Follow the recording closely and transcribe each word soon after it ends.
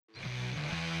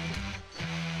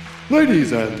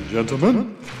Ladies and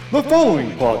gentlemen, the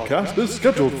following podcast is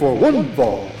scheduled for one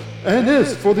fall and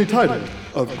is for the title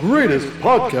of Greatest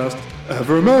Podcast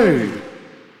Ever Made.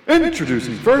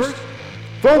 Introducing first,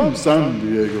 from San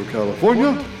Diego,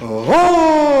 California,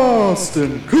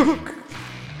 Austin Cook.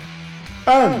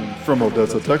 And from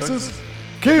Odessa, Texas,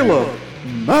 Caleb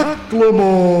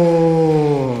McLemore.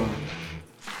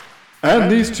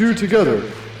 And these two together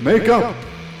make up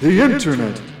the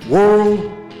Internet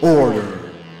World Order.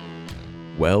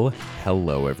 Well,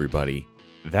 hello everybody.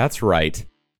 That's right.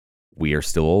 We are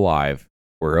still alive.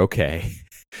 We're okay.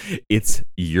 It's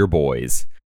your boys,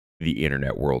 the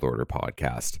Internet World Order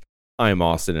podcast. I'm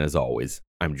Austin, and as always,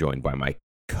 I'm joined by my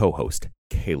co-host,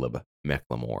 Caleb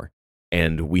McLemore.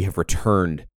 And we have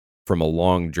returned from a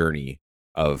long journey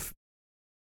of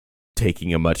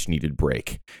taking a much-needed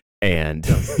break. And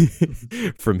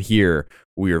from here,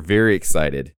 we are very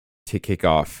excited to kick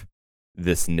off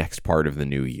this next part of the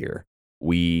new year.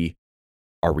 We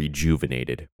are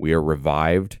rejuvenated. We are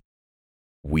revived.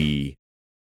 We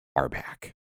are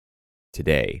back.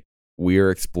 Today, we are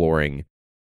exploring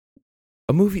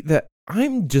a movie that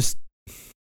I'm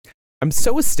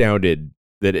so astounded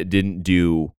that it didn't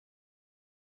do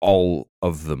all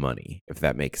of the money, if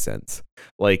that makes sense.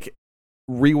 Like,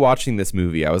 rewatching this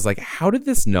movie, I was like, how did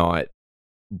this not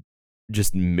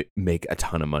just make a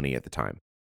ton of money at the time?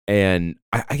 And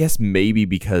I guess maybe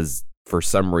because for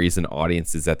some reason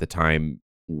audiences at the time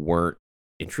weren't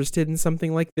interested in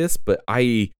something like this, but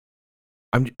I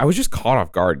was just caught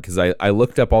off guard because I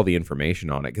looked up all the information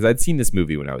on it because I'd seen this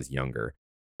movie when I was younger.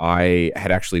 I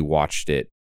had actually watched it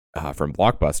from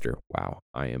Blockbuster. Wow,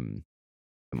 I'm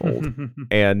old.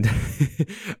 And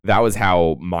that was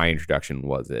how my introduction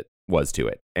was to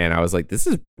it. And I was like, this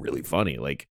is really funny.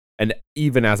 Like, and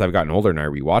even as I've gotten older and I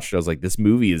rewatched it, I was like, this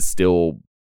movie is still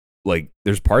like,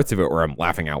 there's parts of it where I'm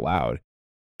laughing out loud.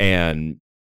 And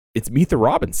it's Meet the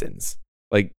Robinsons.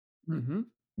 Like,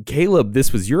 Caleb,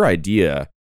 this was your idea.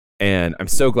 And I'm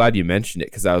so glad you mentioned it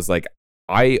because I was like,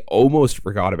 I almost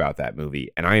forgot about that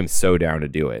movie and I am so down to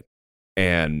do it.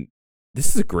 And this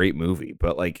is a great movie,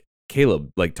 but like, Caleb,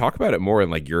 like, talk about it more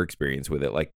and like your experience with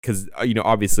it. Like, because,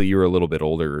 obviously you were a little bit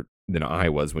older than I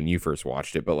was when you first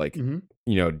watched it, but like, give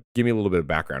me a little bit of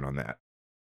background on that.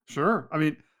 Sure. I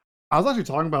mean, I was actually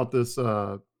talking about this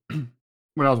when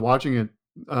I was watching it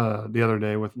the other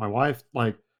day with my wife.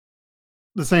 Like,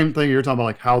 the same thing you're talking about,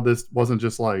 like how this wasn't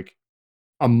just like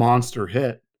a monster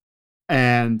hit.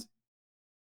 And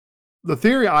the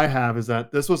theory I have is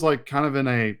that this was like kind of in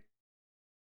a,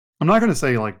 I'm not going to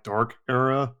say like dark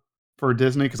era for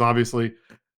Disney, because obviously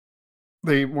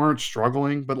they weren't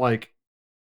struggling, but like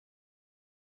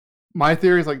my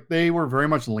theory is like they were very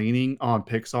much leaning on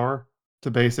Pixar to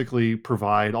basically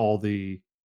provide all the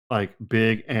like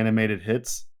big animated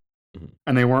hits.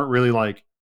 And they weren't really like,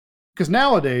 because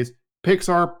nowadays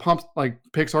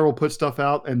Pixar will put stuff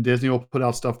out and Disney will put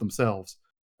out stuff themselves.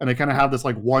 And they kind of have this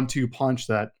like 1-2 punch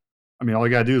that, I mean, all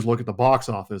you gotta do is look at the box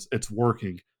office. It's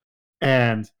working.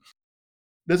 And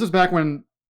this was back when,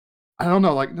 I don't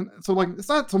know, like, so like, it's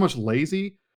not so much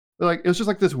lazy, but like, it's just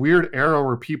like this weird era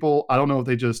where people, I don't know if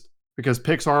they just, because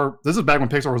Pixar, this is back when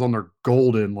Pixar was on their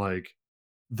golden, like,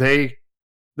 there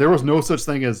was no such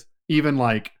thing as even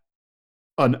like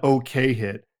an okay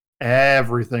hit.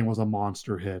 Everything was a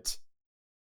monster hit.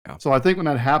 Yeah. So I think when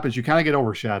that happens, you kind of get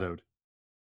overshadowed.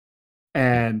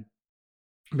 And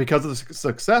because of the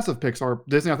success of Pixar,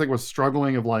 Disney, I think, was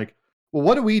struggling of like, well,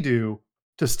 what do we do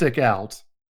to stick out?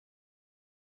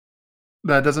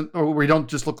 That doesn't, or we don't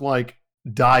just look like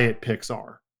diet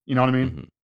Pixar. You know what I mean?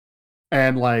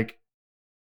 And like,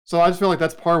 so I just feel like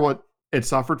that's part of what it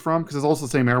suffered from, because it's also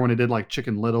the same era when it did like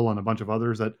Chicken Little and a bunch of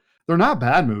others that they're not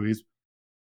bad movies.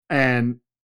 And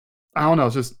I don't know,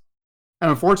 it's just, and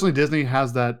unfortunately Disney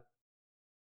has that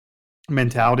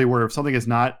mentality where if something is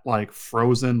not like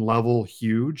Frozen level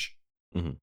huge,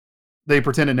 they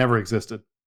pretend it never existed.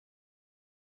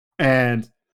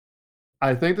 And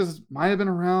I think this might have been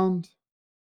around,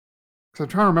 because I'm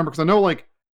trying to remember, because I know like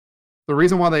the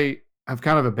reason why they have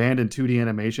kind of abandoned 2D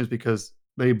animation is because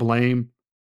they blame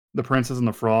The Princess and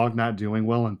the Frog not doing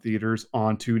well in theaters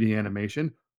on 2D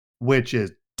animation, which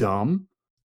is dumb.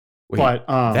 Wait,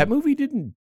 but that movie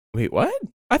didn't. Wait, what?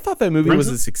 I thought that movie was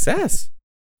a success.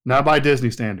 Not by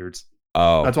Disney standards.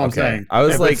 Oh, that's what I'm saying. I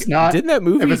was like, didn't that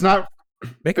movie? If it's not,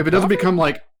 if it doesn't become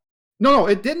like, no,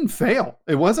 it didn't fail.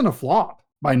 It wasn't a flop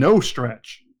by no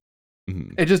stretch.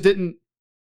 It just didn't.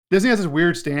 Disney has this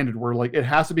weird standard where like it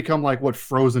has to become like what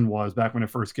Frozen was back when it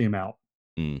first came out.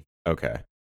 Okay.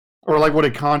 Or like what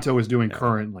Encanto is doing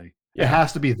currently. Yeah. It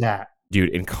has to be that.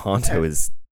 Dude, Encanto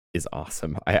is is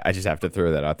awesome. I just have to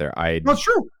throw that out there. No, it's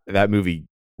true. That movie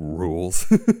rules.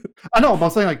 I know, but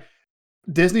I'm saying like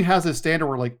Disney has this standard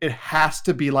where like it has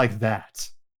to be like that,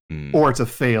 or it's a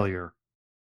failure.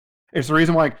 It's the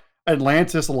reason why like,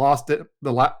 Atlantis, the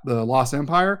Lost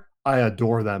Empire. I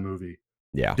adore that movie.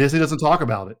 Yeah, Disney doesn't talk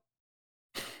about it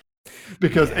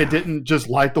because it didn't just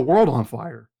light the world on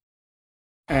fire.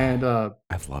 And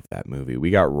I've loved that movie.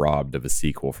 We got robbed of a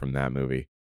sequel from that movie.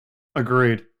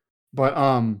 agreed. But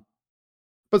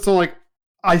so like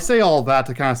I say all that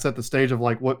to kind of set the stage of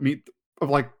like what meet of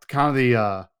like kind of the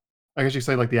I guess you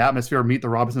say like the atmosphere Meet the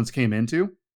Robinsons came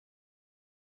into.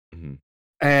 Mm-hmm.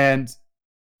 And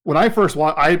when I first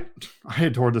watched, I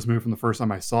adored this movie from the first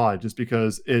time I saw it, just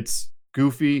because it's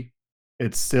goofy,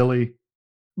 it's silly,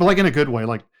 but like in a good way.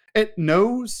 Like it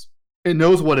knows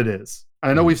what it is.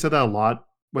 And I know we've said that a lot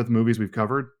with movies we've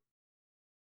covered,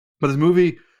 but this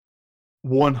movie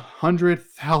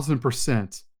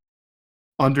 100,000%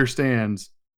 understands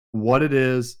what it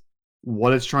is,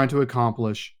 what it's trying to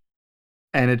accomplish,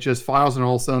 and it just files on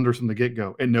all cylinders from the get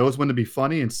go. It knows when to be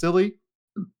funny and silly.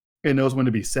 It knows when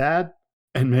to be sad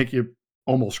and make you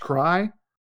almost cry.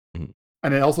 Mhm.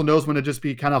 And it also knows when to just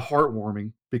be kind of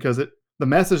heartwarming, because the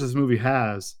message this movie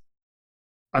has,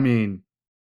 I mean,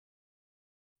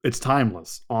 it's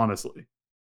timeless, honestly.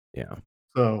 Yeah.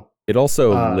 So it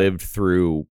also lived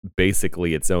through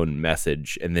basically its own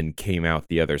message and then came out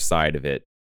the other side of it,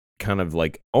 kind of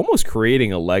like almost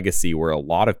creating a legacy where a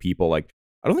lot of people like,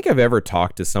 I don't think I've ever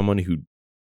talked to someone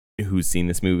who's seen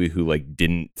this movie who like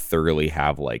didn't thoroughly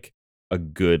have like a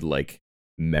good like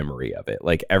memory of it.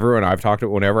 Like everyone I've talked to,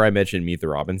 whenever I mention Meet the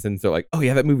Robinsons, they're like, oh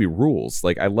yeah, that movie rules.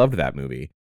 Like I loved that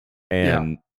movie.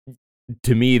 And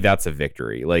to me, that's a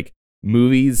victory. Like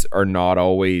movies are not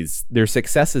always, their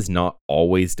success is not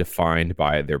always defined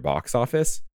by their box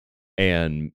office.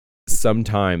 And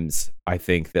sometimes I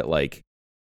think that like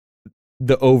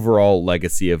the overall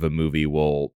legacy of a movie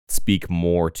will speak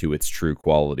more to its true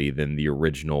quality than the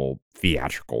original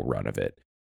theatrical run of it.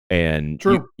 And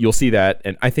you'll see that.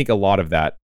 And I think a lot of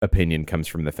that opinion comes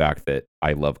from the fact that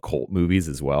I love cult movies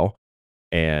as well.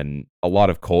 And a lot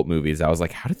of cult movies, I was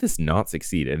like, how did this not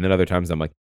succeed? And then other times I'm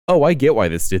like, oh, I get why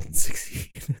this didn't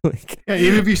succeed. Like, yeah,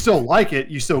 even if you still like it,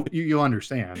 you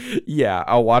understand. Yeah,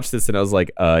 I'll watch this and I was like,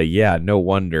 yeah, no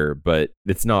wonder, but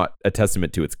it's not a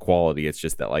testament to its quality. It's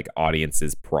just that like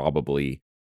audiences probably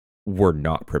were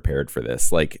not prepared for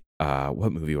this. Like,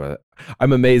 what movie was it?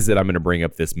 I'm amazed that I'm going to bring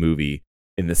up this movie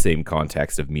in the same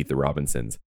context of Meet the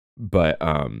Robinsons, but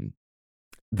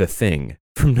The Thing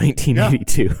from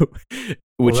 1982,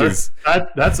 which is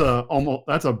that's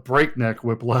a breakneck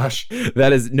whiplash.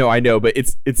 That is, no, I know, but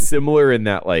it's similar in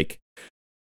that like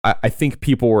I think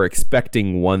people were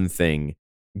expecting one thing,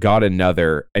 got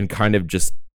another, and kind of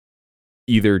just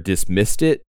either dismissed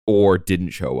it or didn't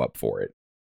show up for it.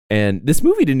 And this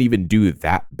movie didn't even do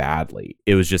that badly.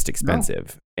 It was just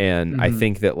expensive. No. And I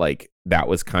think that like that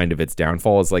was kind of its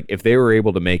downfall, is like if they were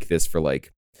able to make this for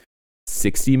like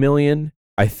 60 million,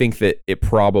 I think that it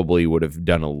probably would have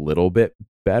done a little bit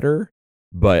better,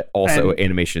 but also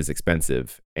animation is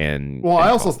expensive. And I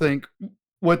also think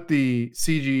with the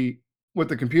CG, with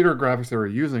the computer graphics they were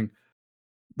using,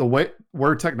 the way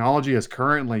where technology is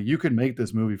currently, you could make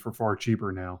this movie for far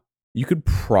cheaper now. You could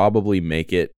probably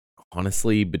make it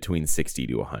honestly between 60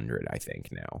 to 100, I think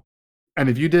now. And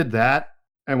if you did that,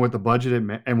 and with the budget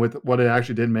and with what it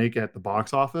actually did make at the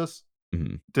box office,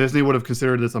 Disney would have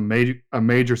considered this a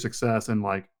major success, and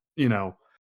like, you know,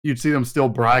 you'd see them still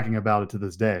bragging about it to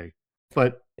this day.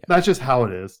 But that's just how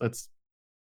it is. That's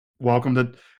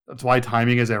why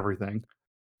timing is everything.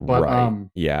 But right.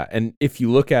 Yeah. And if you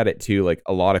look at it too, like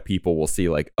a lot of people will see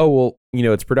like, oh, well, you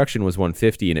know, its production was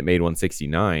 150 and it made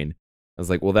 169. I was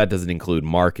like, well, that doesn't include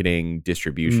marketing,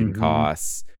 distribution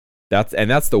costs.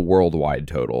 That's the worldwide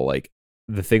total. Like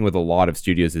the thing with a lot of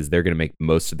studios is they're going to make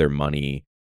most of their money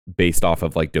based off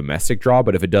of like domestic draw,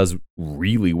 but if it does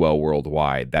really well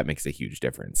worldwide, that makes a huge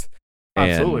difference.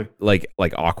 Absolutely. And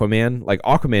like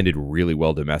Aquaman did really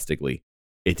well domestically.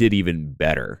 It did even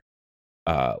better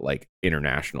like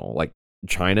international. Like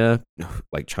China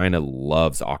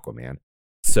loves Aquaman.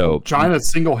 So China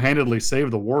single-handedly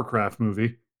saved the Warcraft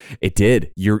movie. It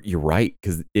did. You're right,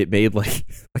 because it made like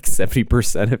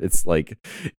 70% of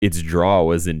its draw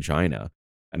was in China.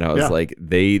 And I was like,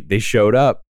 they showed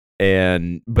up.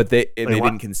 But they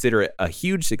didn't consider it a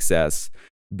huge success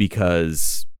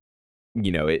because,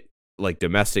 you know, it like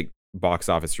domestic box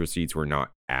office receipts were not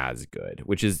as good,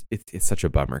 which is it's such a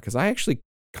bummer because I actually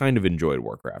kind of enjoyed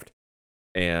Warcraft,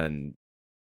 but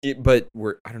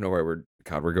I don't know why we're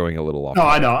going a little off. No,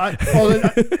 I know.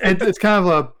 It's kind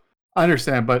of I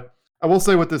understand, but I will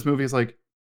say with this movie is like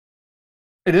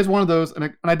it is one of those,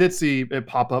 and I did see it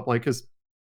pop up like because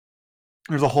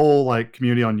there's a whole like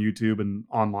community on YouTube and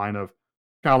online of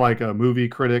kind of like movie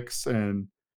critics, and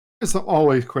it's not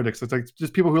always critics. It's like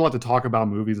just people who like to talk about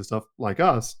movies and stuff like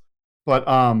us. But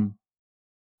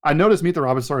I noticed Meet the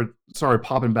Robinsons started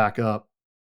popping back up,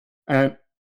 and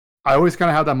I always kind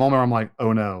of have that moment where I'm like,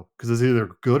 oh no, because it's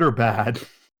either good or bad.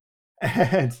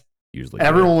 And Usually good.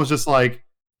 everyone was just like,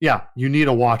 yeah, you need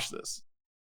to watch this.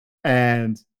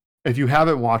 And if you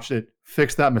haven't watched it,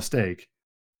 fix that mistake.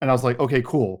 And I was like, okay,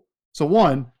 cool. So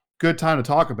one, good time to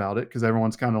talk about it because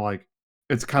everyone's kind of like,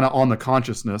 it's kind of on the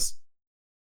consciousness.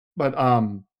 But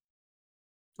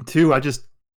two, I just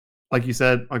like we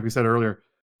said earlier,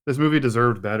 this movie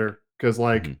deserved better because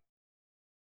like Mm-hmm.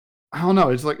 I don't know,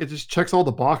 it's like it just checks all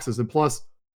the boxes. And plus,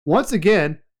 once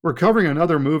again, we're covering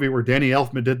another movie where Danny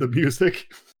Elfman did the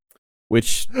music.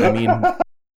 Which, I mean,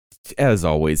 as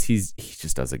always, he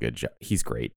just does a good job. He's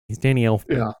great. He's Danny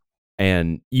Elfman. Yeah.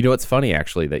 And you know, it's funny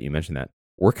actually that you mentioned that.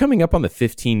 We're coming up on the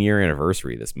 15-year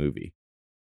anniversary of this movie.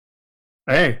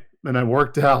 Hey, and it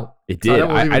worked out. It So did. I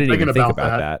wasn't I even didn't even thinking think about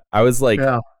about that. that. I was like,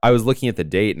 Yeah. I was looking at the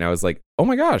date and I was like, oh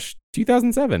my gosh,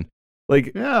 2007.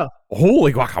 Like, Yeah.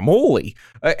 holy guacamole.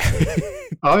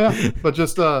 Oh yeah. But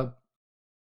just well,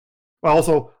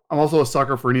 also I'm also a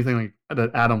sucker for anything like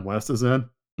that Adam West is in.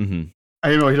 Mm-hmm.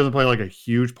 I know he doesn't play like a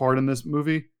huge part in this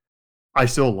movie. I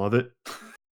still love it.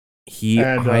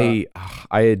 And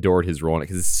I adored his role in it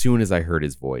because as soon as I heard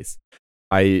his voice,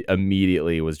 I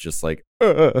immediately was just like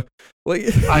like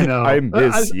I know. I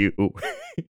miss you.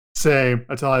 Same.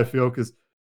 That's how I feel because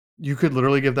you could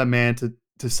literally give that man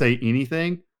to say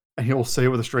anything and he'll say it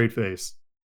with a straight face.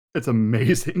 It's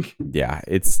amazing. Yeah,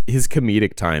 it's his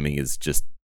comedic timing is just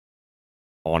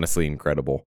honestly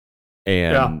incredible.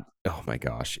 Yeah. And oh my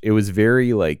gosh, it was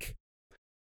very like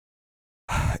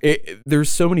there's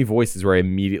so many voices where I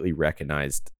immediately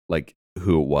recognized like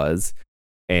who it was,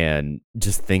 and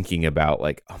just thinking about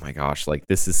like, oh my gosh, like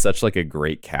this is such like a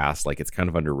great cast, like it's kind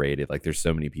of underrated, like there's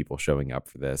so many people showing up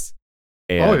for this,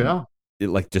 Oh and yeah.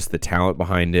 like just the talent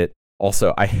behind it.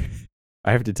 Also, I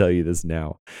I have to tell you this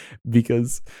now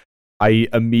because I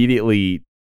immediately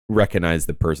recognized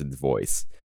the person's voice.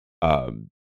 Um,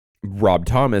 Rob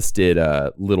Thomas did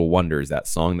Little Wonders, that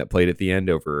song that played at the end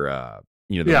over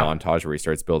the Yeah. montage where he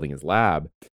starts building his lab.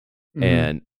 Mm-hmm.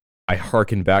 And I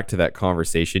harkened back to that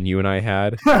conversation you and I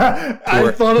had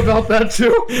I thought about that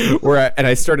too. and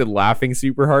I started laughing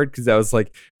super hard because I was like,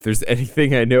 if there's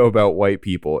anything I know about white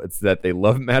people, it's that they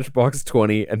love Matchbox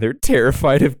 20 and they're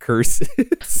terrified of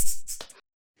curses.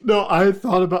 No, I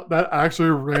thought about that. Actually,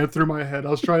 ran through my head.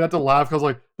 I was trying not to laugh because I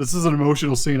was like, "This is an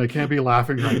emotional scene. I can't be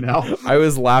laughing right now." I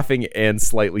was laughing and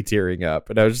slightly tearing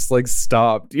up, and I was just like,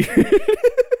 "Stop, dude!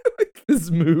 This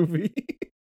movie."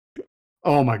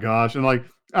 Oh my gosh! And like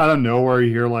out of nowhere,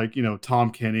 you hear like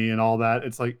Tom Kenny and all that.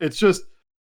 It's like it's just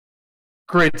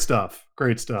great stuff.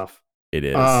 Great stuff. It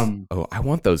is. Oh, I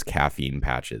want those caffeine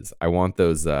patches. I want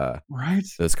Right.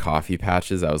 those coffee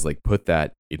patches. I was like, put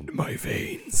that into my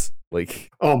veins. Like,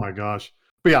 Oh my gosh.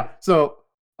 But yeah, so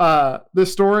this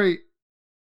story,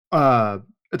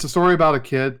 it's a story about a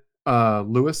kid,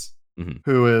 Lewis, mhm.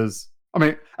 who is. I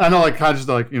mean, I know like kind of just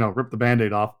like rip the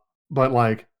Band-Aid off, but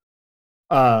like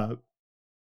uh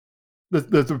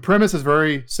the premise is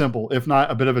very simple, if not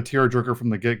a bit of a tearjerker from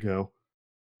the get go,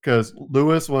 because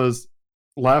Lewis was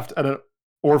left at an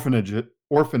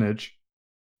orphanage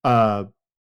uh,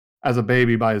 as a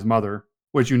baby by his mother,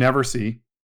 which you never see,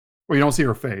 or you don't see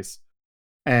her face,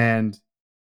 and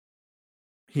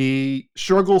he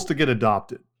struggles to get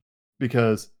adopted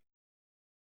because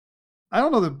I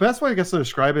don't know the best way I guess to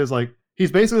describe it is like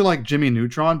he's basically like Jimmy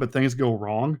Neutron, but things go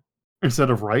wrong instead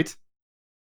of right,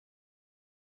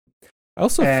 I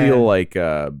also feel and like,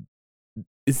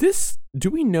 do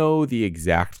we know the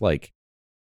exact like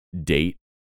date?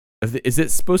 Is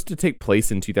it supposed to take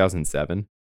place in 2007?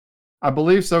 I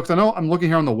believe so, because I know I'm looking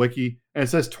here on the wiki, and it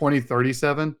says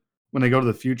 2037 when they go to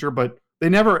the future, but they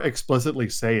never explicitly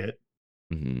say it.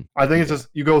 Mm-hmm. I think it's Okay. just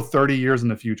you go 30 years in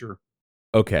the future.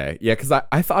 Okay. Yeah, because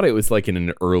I thought it was like in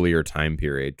an earlier time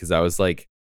period because I was like,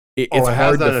 Oh, it's it has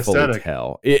hard that to fully aesthetic.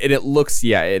 tell. And it looks,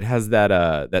 yeah, it has that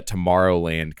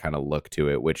Tomorrowland kind of look to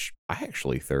it, which I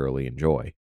actually thoroughly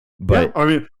enjoy. Yeah, But I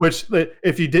mean, which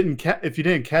if you didn't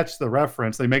catch the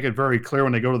reference, they make it very clear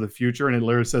when they go to the future, and it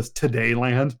literally says "Today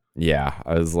Land." yeah,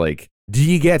 I was like, do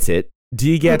you get it? Do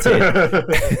you get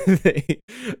it?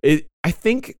 I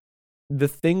think the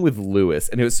thing with Lewis,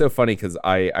 and it was so funny because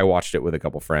I watched it with a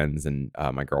couple friends and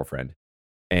my girlfriend,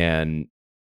 and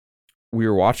we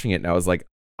were watching it, and I was like,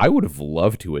 I would have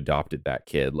loved to adopted that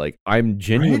kid. Like, I'm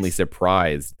genuinely Right?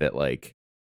 surprised that like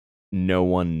no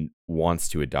one wants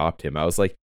to adopt him. I was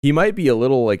like, he might be a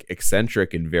little like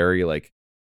eccentric and very like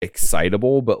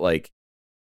excitable, but like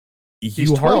He's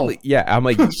you 12. hardly, yeah. I'm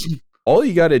like, all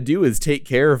you got to do is take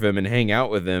care of him and hang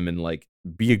out with him and like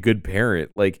be a good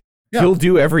parent. Like, Yeah. he'll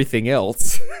do everything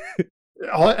else.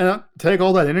 Take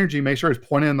all that energy, make sure it's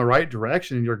pointed in the right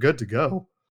direction, and you're good to go.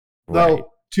 Right.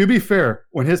 Though, to be fair,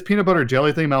 when his peanut butter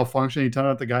jelly thing malfunctioned, he turned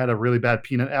out the guy had a really bad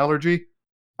peanut allergy.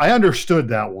 I understood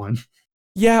that one.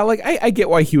 Yeah, like I get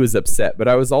why he was upset, but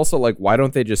I was also like, why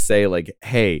don't they just say like,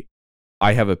 hey,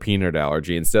 I have a peanut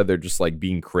allergy? Instead, they're just like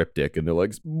being cryptic and they're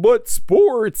like, but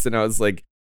sports. And I was like,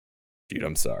 dude,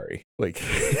 I'm sorry. Like,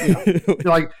 Yeah.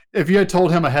 Like, if you had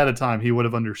told him ahead of time, he would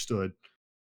have understood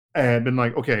and been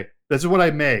like, okay, this is what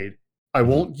I made. I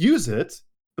won't use it,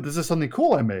 but this is something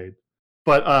cool I made.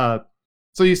 But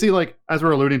so you see, like, as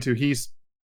we're alluding to, he's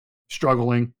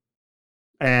struggling.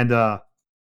 And I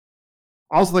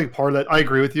also think part of that, I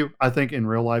agree with you. I think in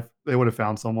real life, they would have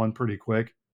found someone pretty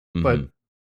quick. mm-hmm, But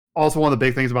also, one of the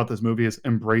big things about this movie is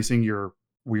embracing your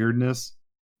weirdness.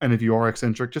 And if you are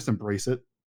eccentric, just embrace it.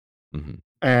 mm-hmm.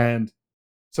 And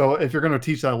so, if you're going to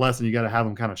teach that lesson, you got to have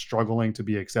them kind of struggling to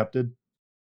be accepted.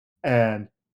 And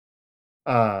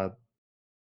uh,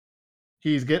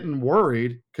 he's getting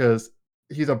worried because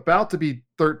he's about to be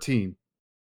 13.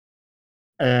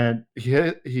 And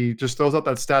he just throws out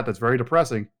that stat that's very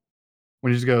depressing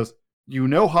when he just goes, you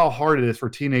know how hard it is for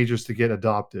teenagers to get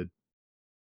adopted.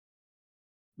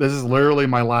 This is literally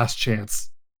my last chance.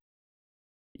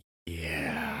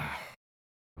 Yeah.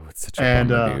 Oh, it's such a And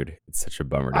bummer, dude. It's such a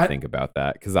bummer to I think about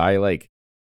that. Cause I like,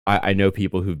 I know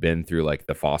people who've been through like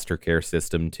the foster care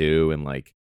system too, and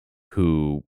like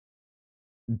who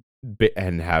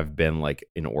and have been like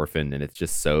an orphan, and it's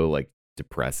just so like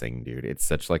depressing, dude. It's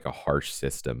such like a harsh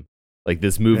system. Like,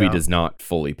 this movie yeah, does not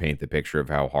fully paint the picture of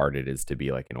how hard it is to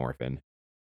be like an orphan.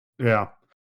 yeah.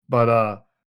 But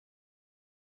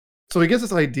so he gets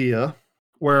this idea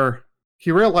where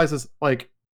he realizes, like,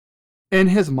 in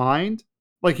his mind,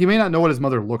 like, he may not know what his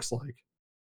mother looks like,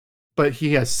 but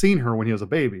he has seen her when he was a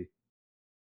baby.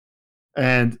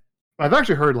 And I've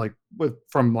actually heard, like,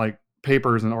 from like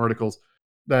papers and articles,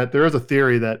 that there is a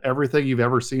theory that everything you've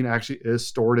ever seen actually is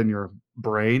stored in your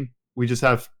brain. We just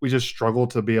struggle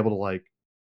to be able to like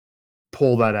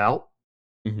pull that out.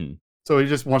 Mm-hmm. So he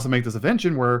just wants to make this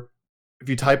invention where if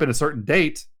you type in a certain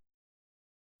date,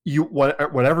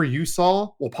 whatever you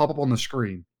saw will pop up on the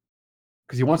screen,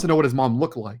 because he wants to know what his mom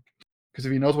looked like. Because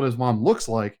if he knows what his mom looks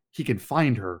like, he can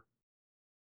find her.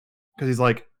 Because he's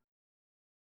like,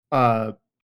 uh,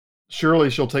 surely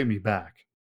she'll take me back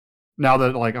now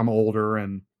that like I'm older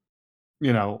and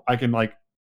I can like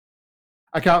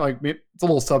I can't like it's a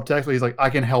little subtext, but he's like, I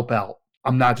can help out.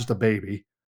 I'm not just a baby.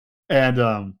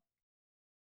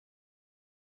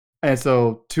 And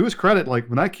so to his credit, like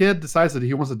when that kid decides that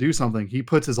he wants to do something, he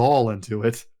puts his all into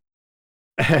it.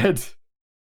 And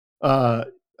uh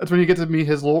that's when you get to meet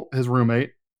his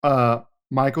roommate,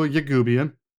 Michael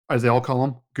Yagubian, as they all call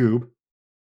him, Goob.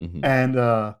 Mm-hmm. And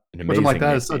An which I'm like, amazing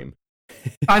that is such, nickname.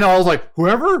 I know, I was like,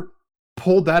 whoever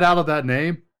pulled that out of that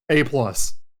name, A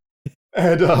plus.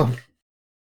 And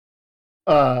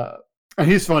uh and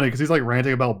he's funny because he's like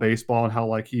ranting about baseball and how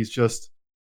like he's just,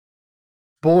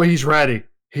 boy, he's ready.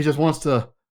 He wants to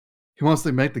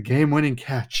make the game winning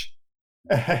catch.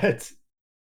 And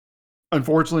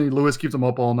unfortunately, Lewis keeps him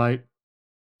up all night.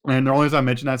 And the only reason I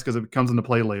mention that is because it comes into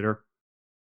play later.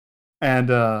 And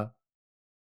I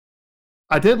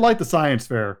did like the science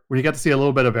fair when you got to see a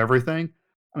little bit of everything.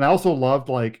 And I also loved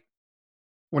like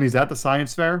when he's at the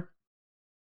science fair,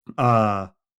 uh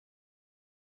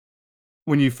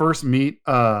when you first meet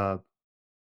I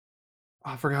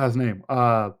forgot his name.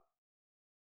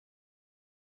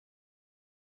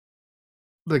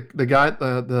 The guy,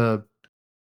 the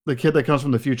kid that comes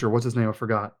from the future, what's his name? I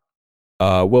forgot.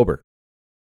 Wilbur.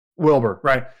 Wilbur,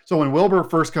 right? So when Wilbur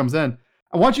first comes in,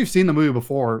 and once you've seen the movie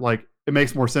before, like it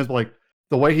makes more sense. But like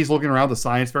the way he's looking around the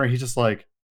science fair, he's just like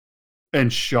in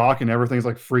shock, and everything's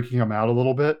like freaking him out a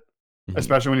little bit, Mm-hmm.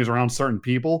 especially when he's around certain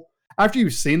people. After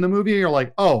you've seen the movie, you're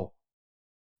like, oh,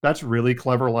 that's really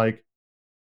clever. Like,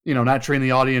 not treating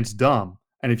the audience dumb.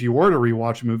 And if you were to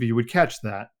rewatch a movie, you would catch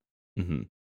that. Mm-hmm.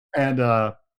 And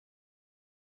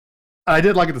I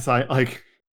did like it. Like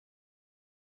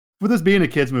with this being a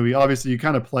kids movie, obviously you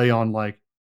kind of play on like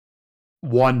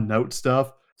one note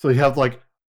stuff. So you have like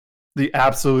the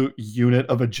absolute unit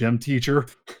of a gym teacher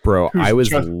Bro, I who's was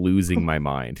just losing my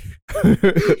mind.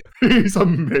 he's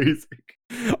amazing.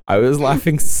 I was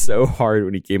laughing so hard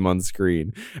when he came on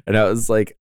screen. And I was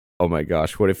like, oh my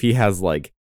gosh, what if he has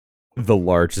like the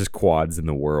largest quads in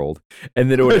the world.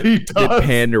 And then He it does.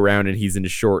 panned around and he's in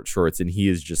short shorts and he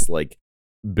is just like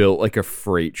built like a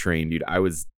freight train, dude.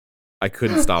 I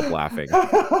couldn't stop laughing.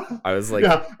 I was like,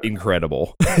 Yeah.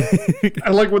 incredible.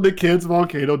 I like when the kid's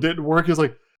volcano didn't work. He was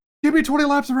like, give me 20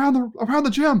 laps around the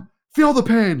gym. Feel the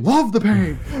pain. Love the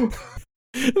pain.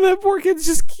 That poor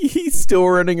kid's he's still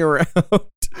running around.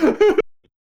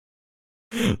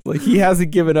 Like he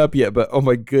hasn't given up yet, but oh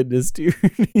my goodness, dude.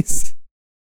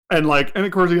 And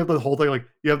of course you have the whole thing, like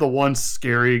you have the one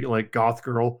scary like goth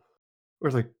girl where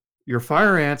it's like, your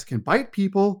fire ants can bite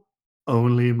people,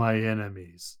 only my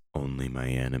enemies. Only my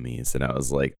enemies. And I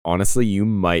was like, honestly, you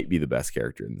might be the best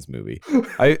character in this movie.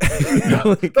 I Yeah.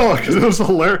 like, Oh, because it was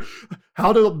hilarious.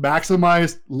 How to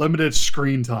maximize limited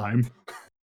screen time.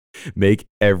 make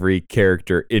every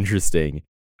character interesting.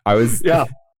 I was Yeah.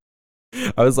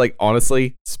 I was like,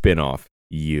 honestly, spin-off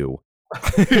you.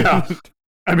 Yeah.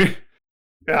 I mean,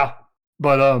 yeah.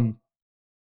 But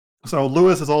so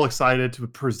Lewis is all excited to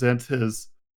present his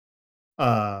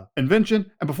invention,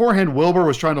 and beforehand Wilbur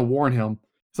was trying to warn him.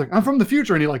 He's like, I'm from the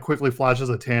future, and he like quickly flashes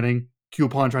a tanning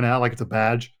coupon trying to act like it's a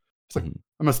badge. It's like,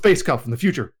 I'm a space cup from the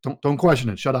future. Don't question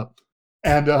it. Shut up.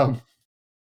 And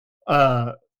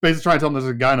basically trying to tell him there's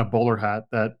a guy in a bowler hat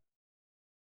that,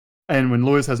 and when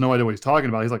Lewis has no idea what he's talking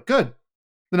about, he's like, good.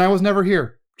 Then I was never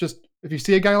here. Just if you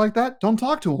see a guy like that, don't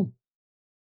talk to him.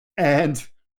 And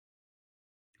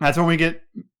that's when we get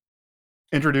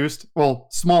introduced. Well,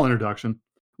 small introduction,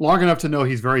 long enough to know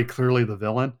he's very clearly the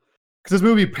villain. Because this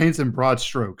movie paints in broad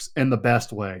strokes in the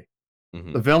best way.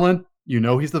 Mm-hmm. The villain, you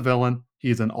know he's the villain.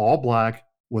 He's in all black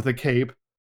with a cape,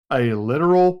 a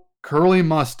literal curly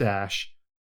mustache,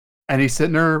 and he's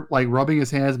sitting there like rubbing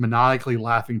his hands, maniacally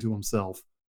laughing to himself.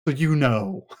 So you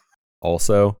know.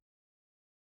 Also,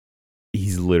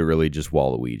 he's literally just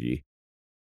Waluigi.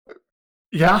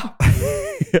 Yeah.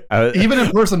 Even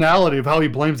in personality of how he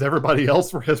blames everybody else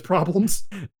for his problems.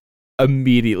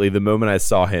 Immediately, the moment I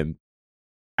saw him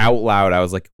out loud, I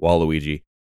was like, Waluigi.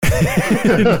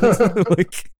 But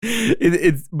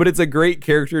it's a great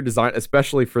character design,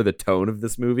 especially for the tone of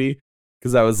this movie.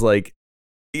 Because I was like,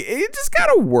 it just kind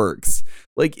of works.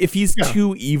 Like, if he's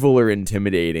too evil or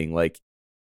intimidating, like,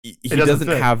 he doesn't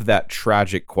have that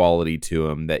tragic quality to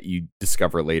him that you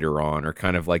discover later on, or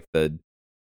kind of like the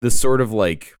sort of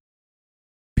like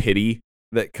pity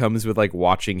that comes with like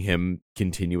watching him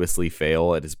continuously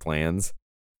fail at his plans.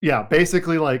 Yeah,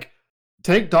 basically like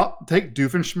take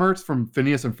Doofenshmirtz from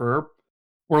Phineas and Ferb,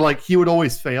 where like he would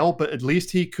always fail, but at least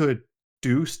he could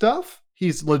do stuff.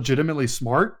 He's legitimately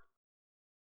smart.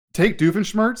 Take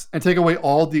Doofenshmirtz and take away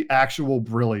all the actual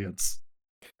brilliance,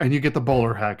 and you get the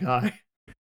bowler hat guy.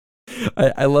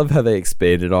 I love how they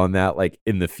expanded on that, like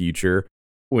in the future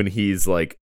when he's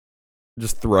like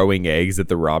just throwing eggs at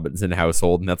the Robinson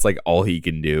household, and that's like all he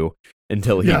can do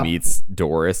until he meets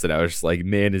Doris. And I was just like,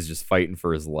 man is just fighting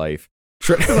for his life.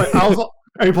 Like,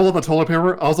 he pulled up the toilet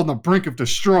paper. I was on the brink of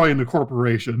destroying the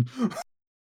corporation.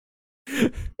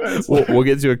 We'll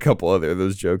get to a couple other of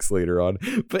those jokes later on,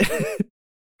 but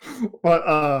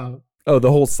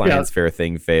the whole science fair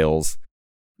thing fails.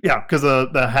 Yeah, because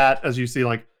the hat, as you see,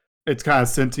 like it's kind of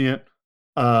sentient.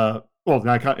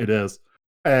 It is,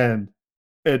 and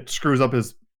it screws up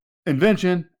his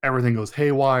invention. Everything goes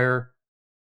haywire,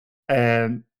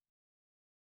 and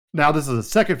now this is the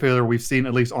second failure we've seen,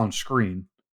 at least on screen.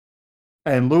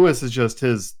 And Lewis is just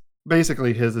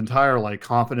basically his entire like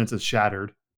confidence is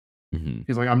shattered. Mm-hmm.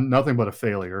 He's like, I'm nothing but a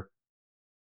failure.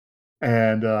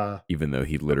 And even though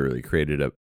he literally created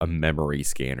a memory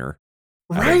scanner,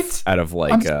 right? Out of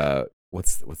like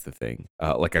what's the thing?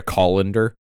 Like a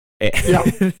colander. Yeah,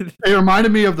 it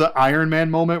reminded me of the Iron Man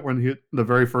moment when the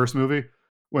very first movie,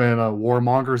 when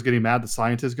Warmonger is getting mad, the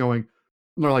scientists going,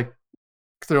 and they're like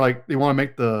they want to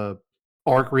make the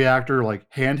arc reactor like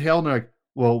handheld, and they're like,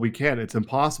 well, we can't, it's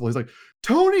impossible. He's like,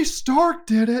 Tony Stark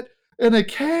did it in a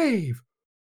cave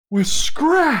with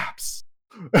scraps.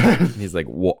 And he's like,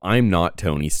 well, I'm not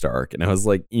Tony Stark. And I was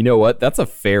like, you know what? That's a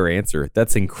fair answer.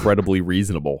 That's incredibly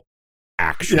reasonable.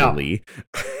 Actually,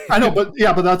 I know, but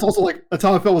that's also like that's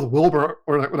how I felt with Wilbur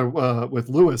or like with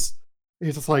Lewis.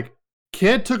 He's just like,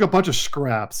 kid took a bunch of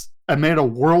scraps and made a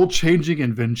world-changing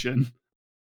invention,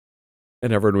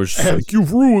 and everyone was just like,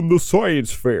 "You've ruined the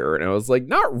science fair," and I was like,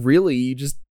 "Not really.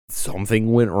 Just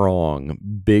something went wrong.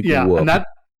 Big whoop."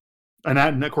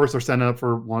 and of course they're setting up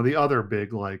for one of the other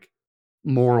big like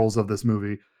morals of this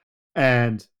movie,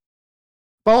 but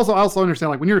I also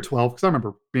understand like when you're 12, because I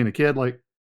remember being a kid, like.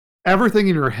 Everything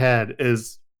in your head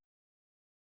is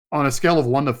on a scale of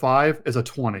 1 to 5 is a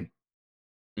 20.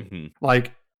 Mm-hmm.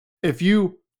 Like if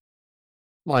you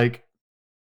like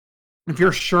if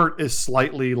your shirt is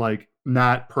slightly like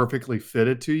not perfectly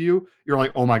fitted to you, you're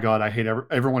like, oh my god, I hate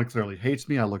everyone clearly hates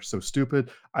me. I look so stupid.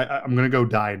 I'm gonna go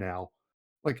die now.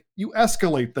 Like you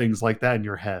escalate things like that in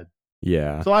your head.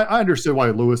 Yeah. So I understood why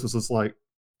Lewis was just like,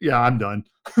 yeah, I'm done.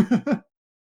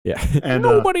 Yeah. And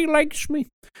Nobody likes me.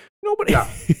 Nobody. yeah,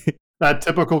 that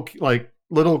typical like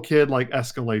little kid like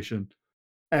escalation.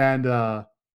 And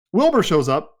Wilbur shows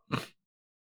up.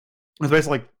 It's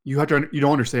basically like you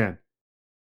don't understand.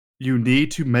 You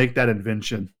need to make that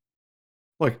invention.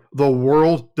 Like the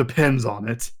world depends on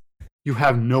it. You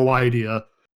have no idea.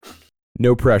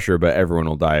 No pressure, but everyone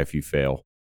will die if you fail.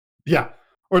 Yeah.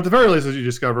 Or at the very least, as you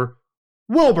discover,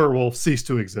 Wilbur will cease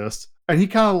to exist. And he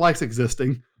kind of likes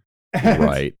existing. And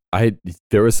Right.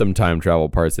 There was some time travel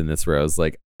parts in this where I was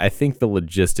like, I think the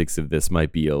logistics of this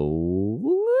might be a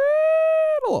little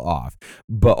off.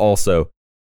 But also,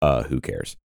 who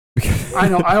cares? I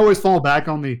know I always fall back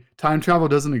on the time travel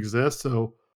doesn't exist,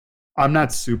 so I'm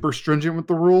not super stringent with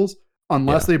the rules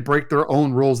unless they break their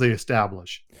own rules they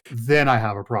establish. Then I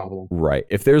have a problem. Right.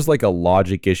 If there's like a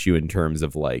logic issue in terms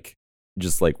of like,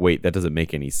 just like, wait, that doesn't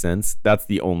make any sense. That's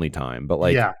the only time. But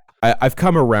like, Yeah. I've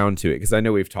come around to it because I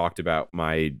know we've talked about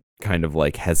my kind of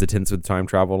like hesitance with time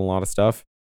travel and a lot of stuff.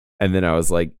 And then I was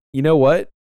like, you know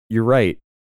what? You're right.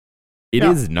 It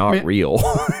is not real.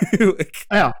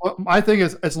 Yeah. Well, my thing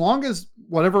is, as long as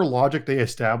whatever logic they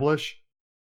establish,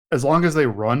 as long as they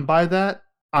run by that,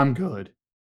 I'm good.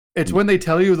 It's when they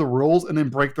tell you the rules and then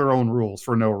break their own rules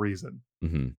for no reason.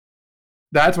 Mm-hmm.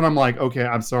 That's when I'm like, okay,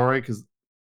 I'm sorry because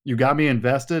you got me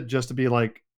invested just to be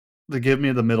like to give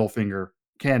me the middle finger.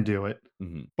 Can't do it.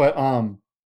 Mm-hmm. But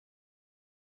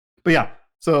yeah.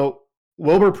 So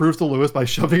Wilbur proves to Lewis by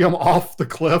shoving him off the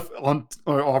cliff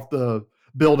or off the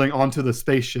building onto the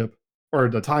spaceship or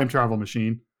the time travel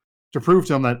machine to prove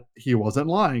to him that he wasn't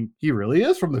lying. He really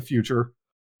is from the future.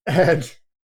 And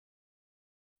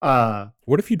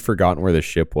what if you'd forgotten where the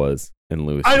ship was and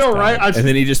Lewis? I know, right? And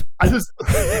then he just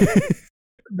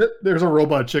there's a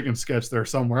robot chicken sketch there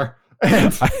somewhere.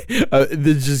 And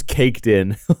it's just caked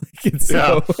in.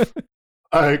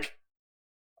 Like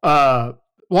one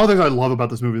of the things I love about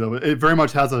this movie though, it very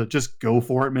much has a just go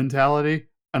for it mentality,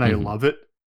 and I love it.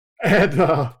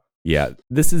 And yeah,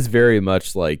 this is very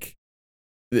much like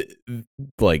they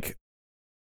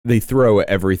throw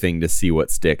everything to see what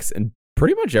sticks, and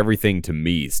pretty much everything to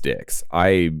me sticks.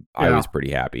 I was pretty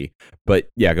happy. But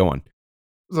yeah, go on.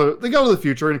 So they go to the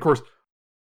future, and of course,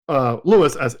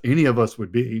 Lewis, as any of us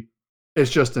would be, is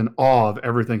just in awe of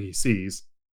everything he sees.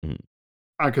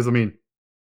 Because I mean,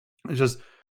 it's just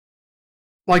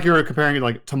like you're comparing it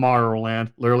like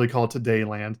Tomorrowland, literally called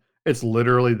Todayland. It's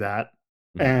literally that.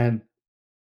 And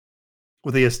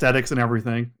with the aesthetics and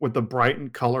everything, with the bright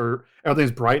and color,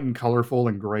 everything's bright and colorful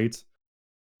and great.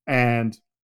 And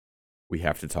we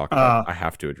have to talk about, I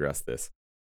have to address this.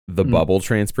 The bubble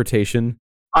transportation.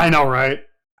 I know, right?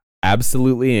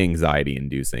 Absolutely anxiety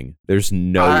inducing. There's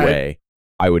no way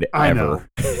I would ever.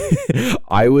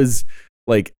 I was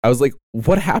like,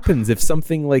 what happens if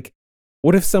something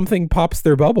what if something pops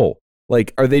their bubble?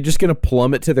 Like, are they just going to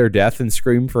plummet to their death and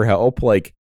scream for help?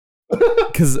 Like,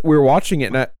 because we were watching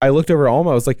it and I looked over at Alma.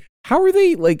 I was like, how are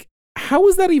they how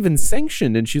is that even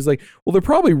sanctioned? And she's like, well, they're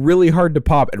probably really hard to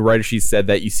pop. And right as she said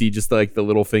that, you see just like the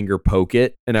little finger poke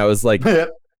it. And I was like,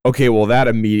 okay, well, that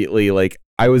immediately,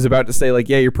 I was about to say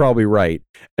yeah, you're probably right.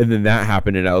 And then that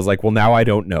happened. And I was like, well, now I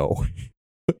don't know.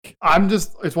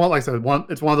 It's one, like I said,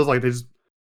 it's one of those,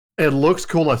 it looks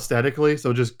cool aesthetically.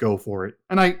 So just go for it.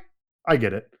 And I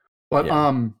get it. But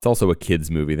it's also a kid's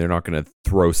movie. They're not going to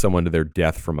throw someone to their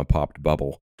death from a popped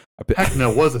bubble. Heck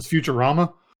no, was it's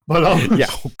Futurama? But yeah,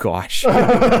 oh gosh.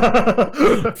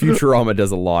 Futurama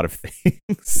does a lot of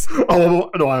things.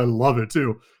 Oh no, I love it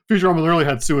too. Futurama literally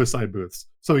had suicide booths.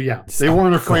 So yeah, they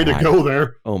weren't afraid to go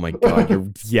there. Oh my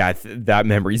god, that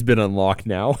memory's been unlocked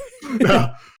now.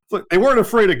 Yeah. So they weren't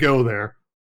afraid to go there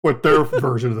with their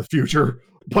version of the future.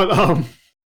 But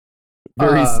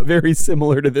very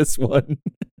similar to this one.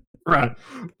 Right.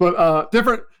 But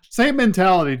different, same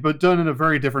mentality, but done in a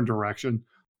very different direction.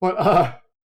 But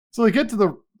so they get to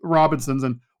the Robinsons,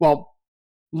 and well,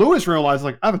 Lewis realized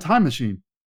I have a time machine.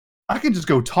 I can just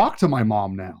go talk to my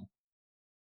mom now.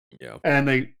 Yeah. And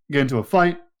they get into a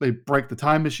fight. They break the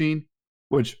time machine,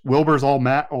 which Wilbur's all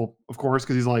mad. Oh, of course,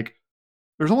 because he's like,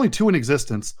 there's only two in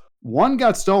existence. One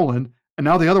got stolen, and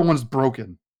now the other one's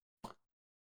broken.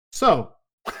 So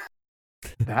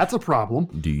that's a problem.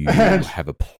 Do you have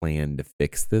a plan to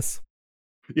fix this?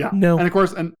 Yeah. No. And of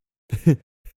course, and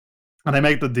they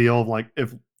make the deal of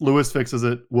if Lewis fixes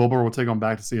it, Wilbur will take him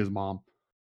back to see his mom.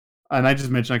 And I just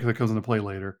mentioned that because it comes into play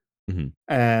later.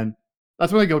 And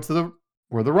that's when they go to the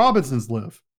where the Robinsons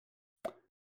live,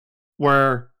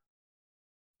 where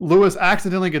Lewis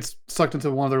accidentally gets sucked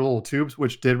into one of their little tubes,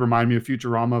 which did remind me of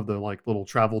Futurama, of the like little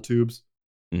travel tubes.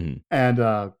 Mm-hmm.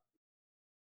 And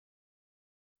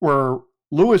where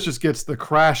Lewis just gets the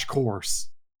crash course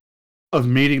of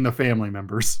meeting the family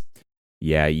members.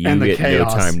 Yeah, you and the get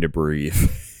chaos. no time to breathe.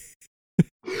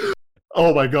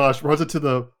 Oh my gosh, runs it to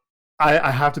the.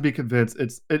 I have to be convinced.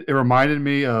 It reminded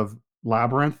me of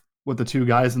Labyrinth with the two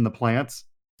guys in the plants.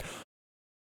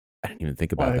 I didn't even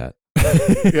think about that.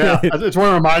 Yeah, it's what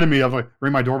it reminded me of. Like,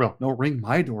 ring my doorbell. No, ring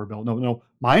my doorbell. No,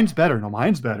 mine's better. No,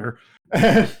 mine's better.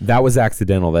 That was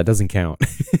accidental. That doesn't count.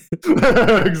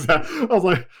 Exactly. I was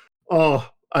like, oh,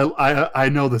 I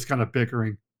know this kind of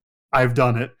bickering. I've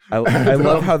done it. I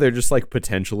love how they're just like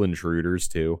potential intruders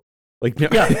too. Like, no.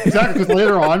 Yeah, exactly. Because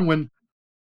later on,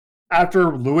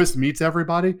 after Lewis meets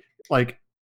everybody, like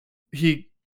he's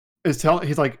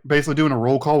like basically doing a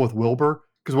roll call with Wilbur,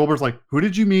 because Wilbur's like, who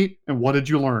did you meet and what did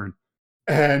you learn?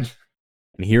 And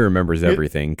he remembers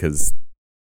everything because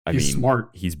he's smart.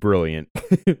 He's brilliant.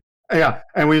 Yeah,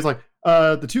 and he's like,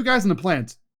 the two guys in the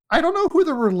plants, I don't know who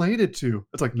they're related to.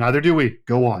 It's like, neither do we.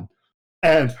 Go on.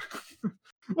 And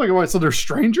like, what? So they're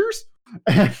strangers?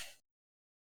 And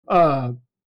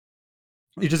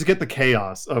you just get the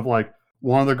chaos of like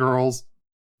one of the girls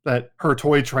that her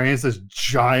toy train is this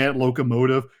giant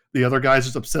locomotive. The other guy's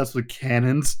just obsessed with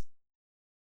cannons.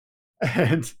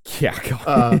 And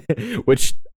yeah,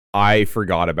 which I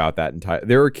forgot about that entire.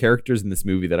 There were characters in this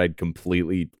movie that I'd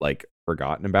completely like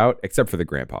forgotten about, except for the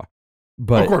grandpa.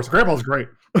 But of course, grandpa's great.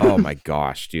 Oh my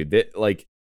gosh, dude! Like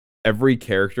every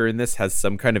character in this has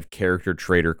some kind of character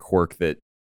trait or quirk that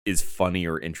is funny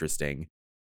or interesting,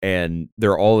 and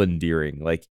they're all endearing.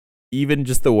 Like even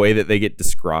just the way that they get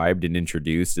described and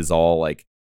introduced is all like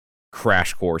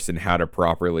crash course in how to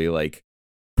properly like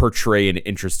portray an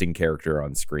interesting character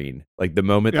on screen. Like the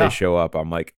moment they show up, I'm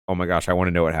like, oh my gosh, I want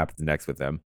to know what happens next with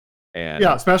them. And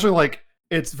yeah, especially like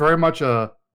it's very much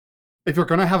if you're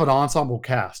going to have an ensemble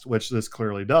cast, which this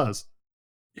clearly does,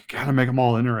 you got to make them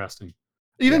all interesting.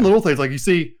 Even little things like you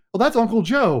see, well, that's Uncle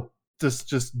Joe, this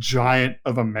just giant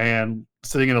of a man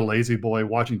sitting in a lazy boy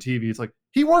watching TV. It's like,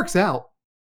 he works out.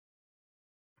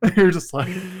 You're just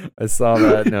like, I saw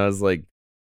that and I was like,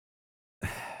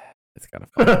 it's kind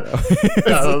of funny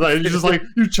though. Yeah, you just like,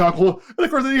 you chuckle. And of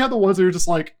course, then you have the ones that are just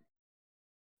like,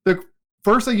 the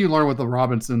first thing you learn with the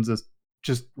Robinsons is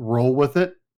just roll with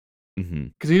it.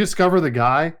 Because you discover the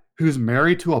guy who's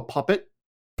married to a puppet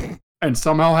and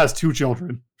somehow has 2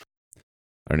 children.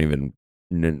 We're not even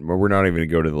going to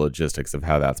go to the logistics of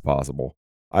how that's possible.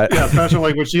 Yeah, especially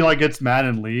like when she like gets mad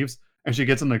and leaves and she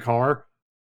gets in the car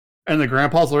and the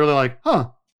grandpa's literally like,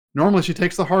 normally she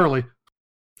takes the Harley.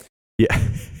 Yeah.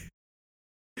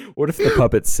 What if the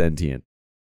puppet's sentient?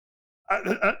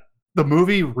 The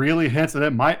movie really hints that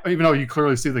it might, even though you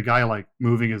clearly see the guy like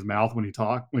moving his mouth when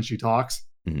she talks.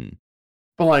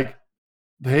 But like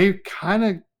they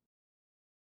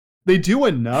do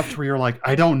enough to where you're like,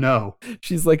 I don't know.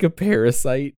 She's like a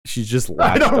parasite. She's just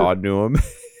latched onto him.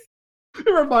 It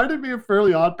reminded me of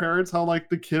Fairly Odd Parents, how like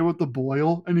the kid with the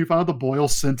boil, and you found out the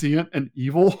boil's sentient and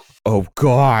evil. Oh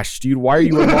gosh, dude, why are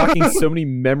you unlocking so many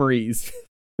memories?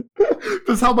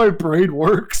 That's how my brain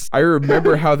works. I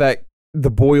remember how the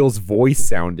boil's voice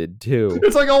sounded too.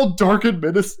 It's like all dark and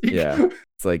menacing. Yeah,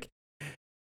 it's like.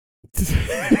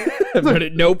 But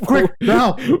at no point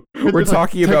now we're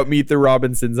talking about Meet the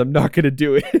Robinsons. I'm not gonna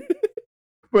do it.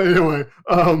 But anyway,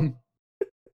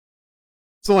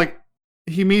 so like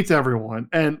he meets everyone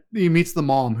and he meets the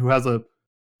mom who has a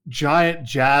giant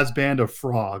jazz band of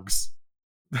frogs.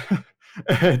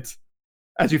 And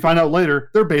as you find out later,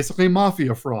 they're basically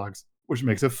mafia frogs, which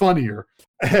makes it funnier.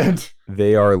 And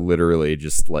they are literally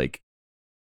just like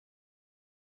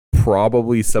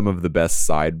probably some of the best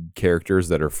side characters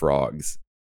that are frogs.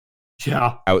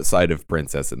 Yeah. Outside of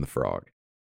Princess and the Frog.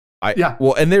 Yeah.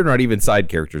 Well, and they're not even side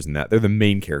characters in that. They're the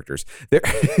main characters. They're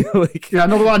like, yeah,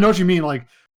 no, I know what you mean. Like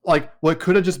what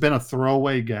could have just been a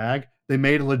throwaway gag, they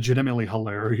made legitimately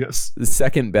hilarious. The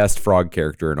second best frog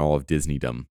character in all of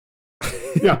Disneydom.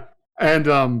 Yeah. And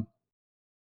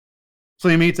so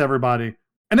he meets everybody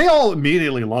and they all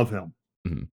immediately love him.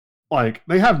 Like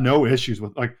they have no issues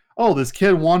with like, oh, this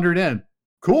kid wandered in.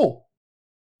 Cool.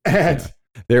 And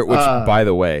which by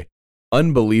the way,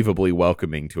 unbelievably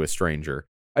welcoming to a stranger.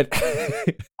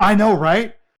 I know,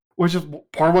 right? Which is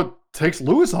part of what takes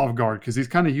Lewis off guard, because he's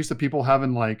kind of used to people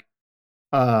having like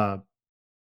I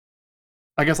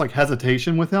guess like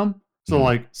hesitation with him. So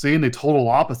like seeing the total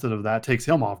opposite of that takes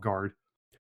him off guard.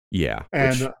 Yeah.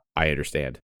 And which I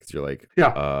understand. Because you're like,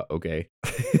 okay.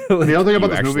 And the Like, other thing do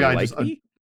about you this movie, actually like me?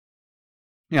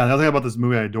 yeah, the other thing about this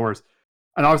movie I adore is,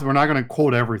 and obviously we're not going to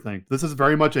quote everything. This is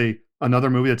very much another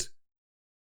movie that's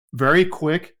very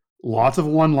quick. Lots of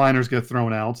one-liners get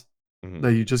thrown out Mm-hmm.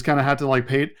 that you just kind of have to like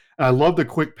pay. And I love the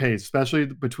quick pace, especially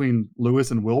between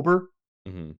Lewis and Wilbur,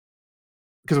 Mm-hmm.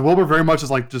 because Wilbur very much is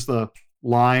like just the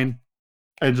line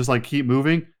and just like keep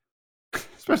moving.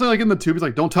 Especially like in the tube, he's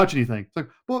like, "Don't touch anything." It's like,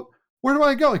 "Well, where do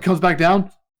I go?" He comes back down,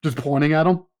 just pointing at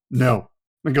him. No,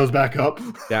 and goes back up.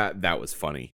 That was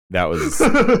funny. That was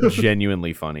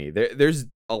genuinely funny. There's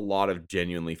a lot of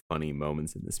genuinely funny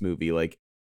moments in this movie. Like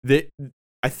the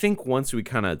I think once we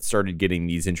kind of started getting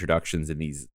these introductions and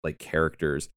these like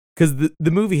characters, because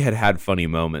the movie had funny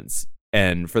moments,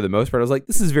 and for the most part, I was like,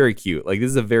 this is very cute. Like this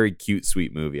is a very cute,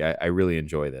 sweet movie. I really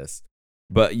enjoy this.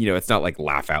 But it's not like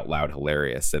laugh out loud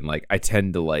hilarious. And like I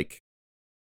tend to like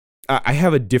I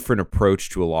have a different approach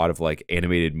to a lot of like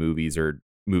animated movies or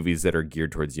movies that are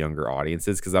geared towards younger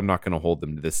audiences, because I'm not going to hold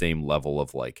them to the same level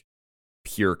of like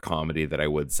pure comedy that I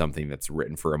would something that's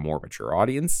written for a more mature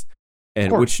audience. Of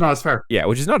And course, which, no, it's fair. yeah,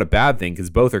 which is not a bad thing because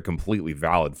both are completely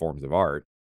valid forms of art.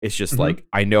 It's just Mm-hmm. like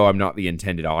I know I'm not the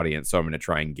intended audience, so I'm going to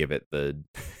try and give it the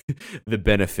the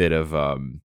benefit of a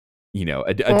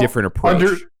different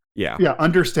approach. Yeah. Yeah,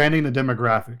 understanding the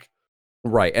demographic.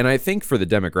 Right. And I think for the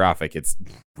demographic, it's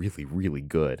really, really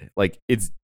good. Like,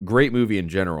 it's great movie in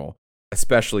general,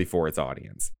 especially for its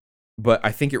audience. But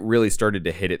I think it really started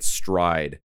to hit its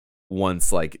stride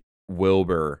once, like,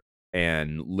 Wilbur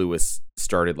and Lewis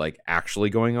started, like, actually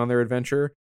going on their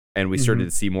adventure. And we started Mm-hmm.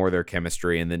 to see more of their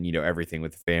chemistry and then, everything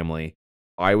with the family.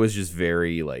 I was just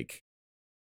very, like,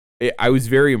 I was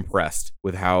very impressed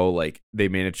with how, like, they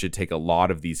managed to take a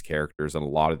lot of these characters and a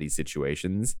lot of these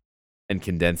situations and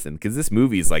condense them, because this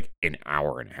movie is like an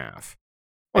hour and a half.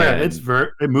 Oh yeah, And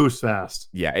it moves fast.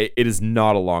 yeah, it is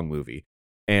not a long movie.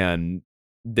 And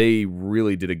they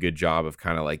really did a good job of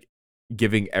kind of like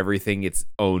giving everything its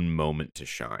own moment to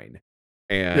shine.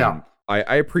 Yeah. And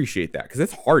I appreciate that because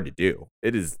it's hard to do.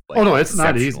 It is like Oh no, it's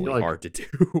not easy. exceptionally Like hard to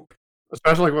do.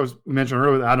 especially like what was mentioned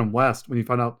earlier with Adam West, when you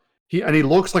find out he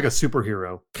looks like a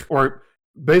superhero, or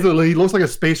basically he looks like a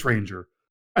space ranger,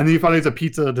 and then you find out he's a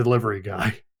pizza delivery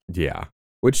guy. Yeah.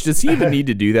 Which, does he even need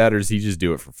to do that, or does he just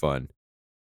do it for fun?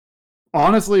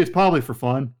 Honestly, it's probably for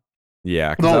fun.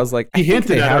 Yeah, because I No, was like, he I think hinted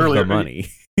they at have earlier. the money.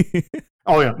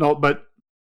 Oh yeah, no, but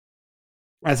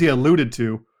as he alluded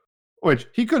to, which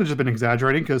he could have just been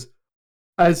exaggerating, because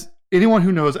as anyone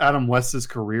who knows Adam West's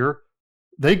career,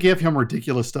 they give him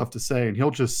ridiculous stuff to say, and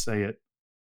he'll just say it.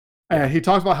 Yeah. And he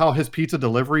talks about how his pizza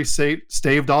delivery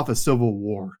staved off a civil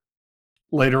war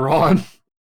later on.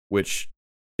 Which,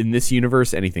 in this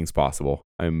universe, anything's possible.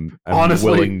 I'm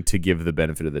Honestly, willing to give the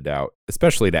benefit of the doubt,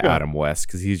 especially to yeah. Adam West,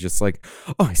 because he's just like,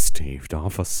 I staved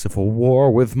off a civil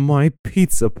war with my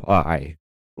pizza pie.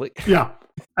 Like, Yeah.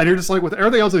 And you're just like, with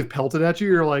everything else they've pelted at you,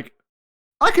 you're like,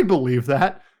 I could believe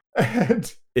that.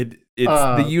 And it's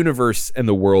the universe and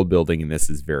the world building in this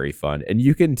is very fun, and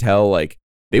you can tell like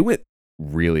they went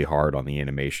really hard on the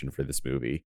animation for this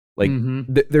movie. Like,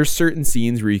 mm-hmm. There's certain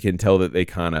scenes where you can tell that they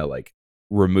kind of like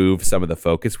remove some of the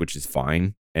focus, which is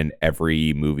fine, and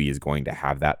every movie is going to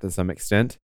have that to some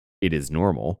extent. It is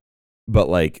normal, but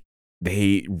like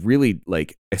they really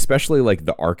like, especially like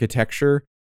the architecture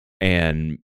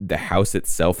and the house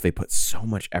itself, they put so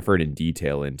much effort and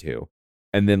detail into.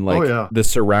 And then like the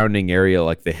surrounding area,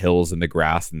 like the hills and the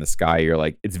grass and the sky, you're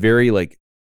like, it's very like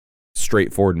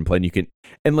straightforward and plain. You can,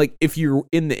 and like if you're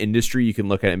in the industry, you can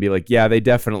look at it and be like, yeah, they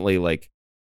definitely like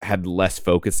had less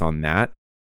focus on that,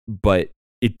 but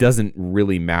it doesn't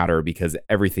really matter because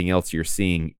everything else you're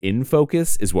seeing in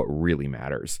focus is what really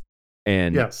matters.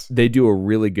 And they do a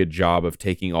really good job of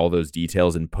taking all those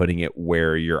details and putting it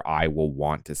where your eye will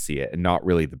want to see it, and not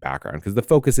really the background, because the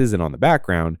focus isn't on the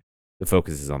background. The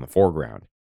focus is on the foreground.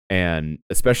 And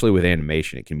especially with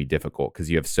animation, it can be difficult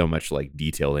because you have so much like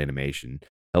detailed animation.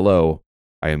 Hello,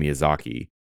 Hayao Miyazaki.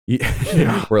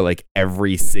 Yeah. Where like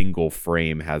every single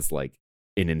frame has like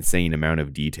an insane amount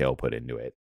of detail put into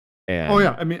it. And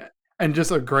I mean, and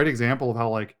just a great example of how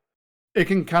like it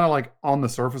can kind of like on the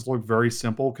surface look very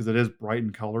simple because it is bright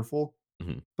and colorful.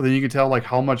 Mm-hmm. But then you can tell like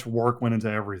how much work went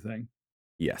into everything.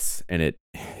 Yes, and it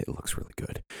looks really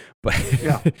good. But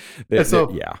yeah.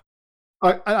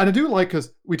 I do like,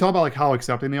 because we talk about like how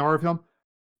accepting they are of him.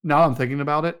 Now I'm thinking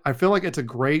about it, I feel like it's a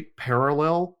great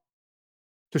parallel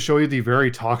to show you the very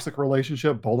toxic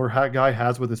relationship Bowler Hat guy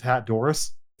has with his hat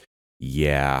Doris.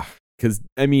 Yeah, because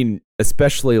I mean,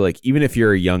 especially like even if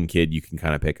you're a young kid, you can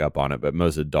kind of pick up on it. But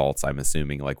most adults, I'm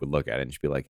assuming, like would look at it and just be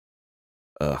like,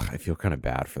 "Ugh, I feel kind of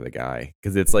bad for the guy,"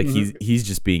 because it's like he's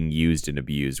just being used and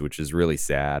abused, which is really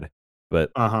sad. but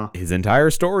Uh-huh. his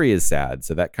entire story is sad,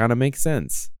 so that kind of makes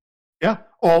sense. Yeah.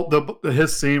 Oh,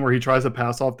 his scene where he tries to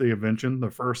pass off the invention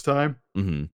the first time.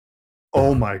 Mm-hmm.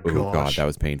 Oh my Oh god, that gosh.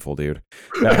 was painful, dude.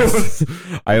 It was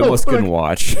I no, almost couldn't like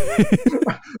watch.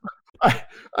 I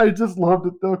I just loved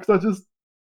it though, because I just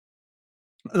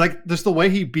just the way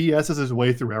he BS's his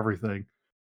way through everything.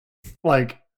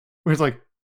 Like when he's like,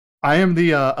 I am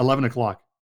the 11 o'clock.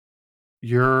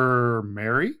 You're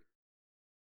Mary?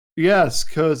 Yes,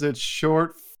 because it's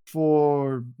short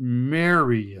for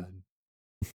Marion.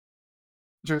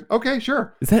 Okay,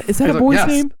 sure. Is that a He's like, boy's yes,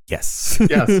 name? Yes.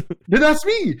 yes. That's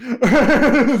me.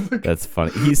 That's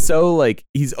funny. He's so like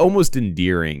he's almost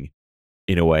endearing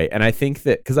in a way. And I think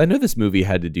that because I know this movie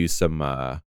had to do some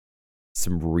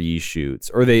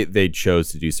reshoots, or they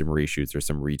chose to do some reshoots or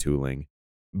some retooling.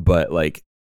 But like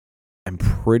I'm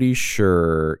pretty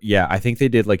sure, yeah, I think they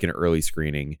did like an early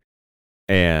screening,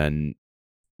 and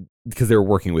because they were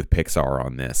working with Pixar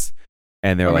on this,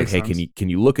 and they're That like, makes "Hey, sense. can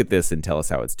you look at this and tell us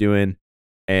how it's doing?"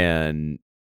 And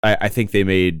I think they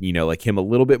made like him a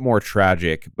little bit more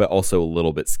tragic, but also a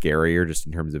little bit scarier, just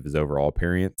in terms of his overall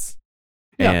appearance.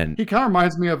 Yeah, And he kind of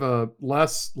reminds me of a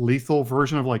less lethal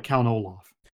version of like Count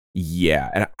Olaf. yeah,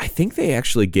 and I think they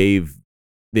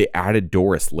added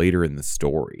Doris later in the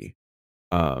story.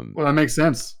 Well, that makes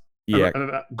sense.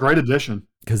 Yeah, Great addition.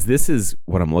 because this is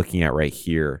what I'm looking at right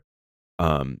here.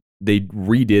 They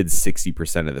redid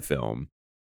 60% of the film,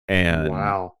 and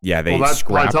Wow. yeah, Well, they that probably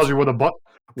scrapped. tells you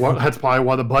that's probably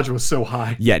why the budget was so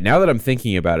high. Yeah, now that I'm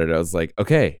thinking about it, I was like,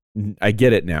 okay, I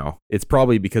get it now. It's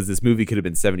probably because this movie could have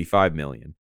been 75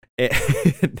 million.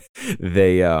 And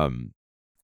they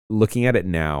looking at it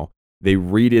now, they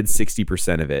redid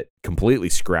 60% of it, completely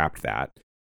scrapped that,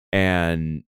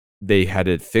 and they had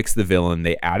to fix the villain.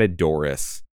 They added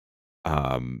Doris,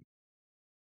 and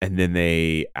then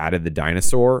they added the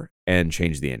dinosaur and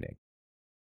changed the ending.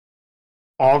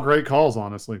 All great calls,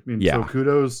 honestly. I mean, so Yeah,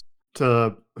 kudos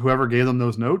to whoever gave them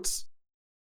those notes.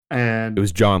 it And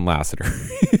was John Lasseter.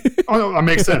 oh, no, that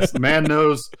makes sense. The man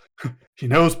knows he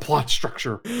knows plot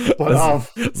structure. But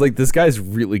It's like this guy's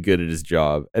really good at his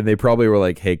job, and they probably were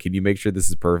like, "Hey, can you make sure this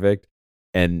is perfect?"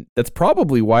 And that's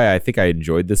probably why I think I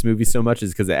enjoyed this movie so much,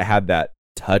 is because it had that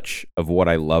touch of what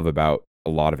I love about a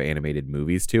lot of animated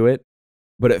movies to it,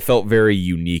 but it felt very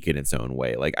unique in its own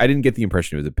way. Like I didn't get the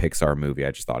impression it was a Pixar movie.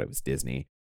 I just thought it was Disney,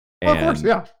 well, of course, and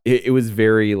yeah, it was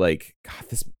very like, God,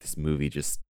 this movie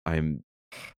just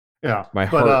yeah. my But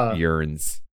heart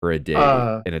yearns for a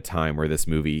day in a time where this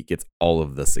movie gets all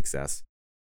of the success.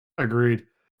 agreed.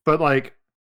 But like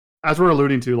as we're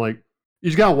alluding to, like you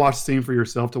just gotta watch the scene for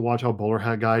yourself to watch how Bowler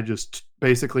Hat Guy just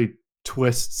basically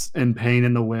twists in pain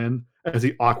in the wind as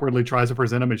he awkwardly tries to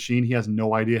present a machine he has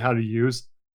no idea how to use,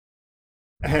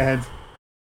 and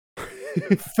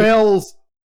fails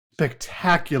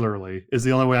spectacularly is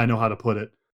the only way I know how to put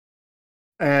it.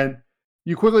 And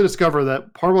you quickly discover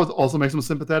that part of what also makes him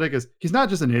sympathetic is he's not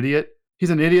just an idiot. He's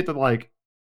an idiot that like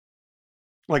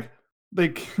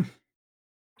they,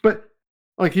 but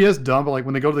like he is dumb. But like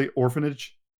when they go to the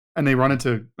orphanage and they run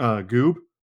into Goob,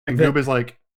 and The Goob is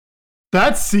like,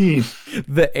 that scene.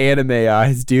 the anime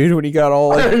eyes, dude, when he got all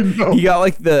like I know. he got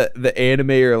like the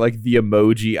anime or like the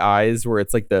emoji eyes where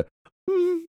it's like the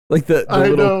like the I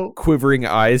little know. quivering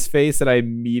eyes face, and I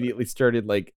immediately started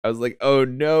like I was like, oh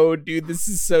no, dude, this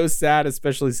is so sad,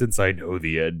 especially since I know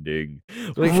the ending.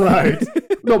 Like, Right.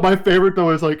 No, my favorite though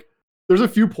is like there's a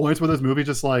few points where this movie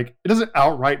just like it doesn't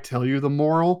outright tell you the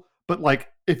moral, but like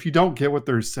if you don't get what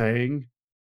they're saying,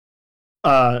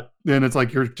 then it's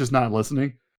like you're just not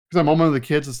listening. Because that moment of the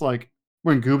kids, it's like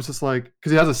when Goob's just like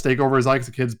because he has a stake over his eye because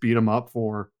the kids beat him up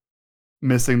for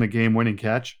missing the game-winning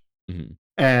catch, Mhm.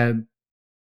 and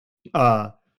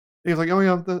he's like, "Oh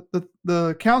yeah,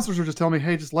 the counselors are just telling me,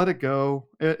 hey, just let it go.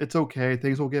 It's okay.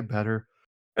 Things will get better."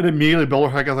 And immediately Bowler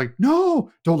Hat Guy's like,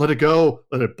 "No, don't let it go.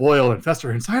 Let it boil and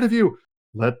fester inside of you.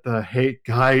 Let the hate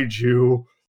guide you."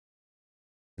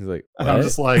 He's like, And I'm what?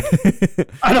 just like,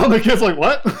 I know the kid's like,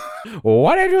 "What?"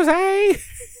 What did you say?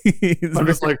 I'm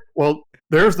just like, "Well,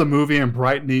 there's the movie in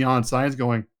bright neon signs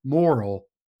going moral,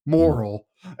 moral,"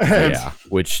 and Yeah,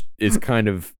 which is kind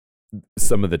of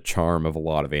some of the charm of a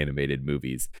lot of animated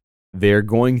movies. They're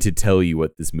going to tell you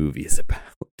what this movie is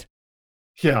about.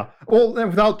 yeah. Well, and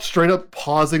without straight up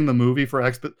pausing the movie for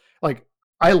like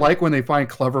I like when they find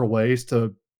clever ways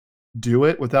to do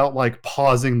it without like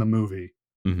pausing the movie.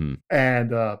 Mm-hmm.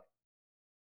 And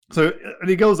so and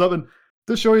he goes up and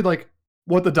to show you like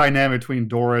what the dynamic between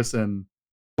Doris and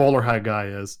Bowler Hat Guy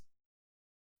is.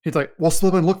 He's like, "Well,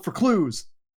 split up and look for clues,"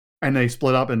 and they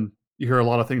split up, and you hear a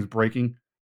lot of things breaking.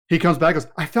 He comes back and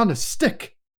goes, "I found a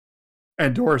stick."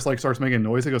 And Doris like starts making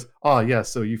noise. He goes, "Oh yes,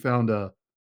 so you found a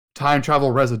time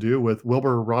travel residue with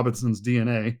Wilbur Robinson's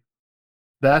DNA.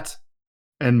 That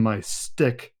and my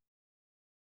stick."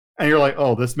 And you're like,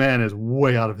 "Oh, this man is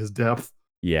way out of his depth."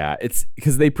 Yeah, it's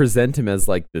because they present him as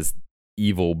like this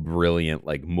evil, brilliant,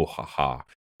 like muhaha.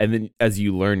 And then as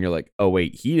you learn, you're like, oh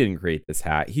wait, he didn't create this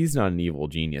hat. He's not an evil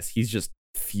genius. He's just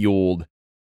fueled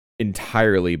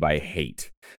entirely by hate.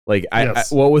 Like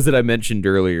Yes. what was it I mentioned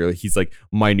earlier? He's like,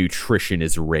 my nutrition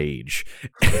is rage.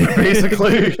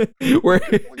 Basically. Where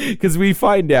because we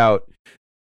find out,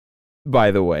 by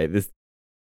the way, this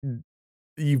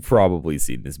you've probably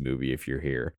seen this movie if you're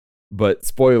here. But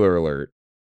spoiler alert,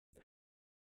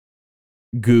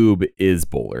 Goob is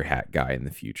bowler hat guy in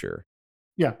the future.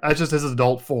 Yeah, that's just his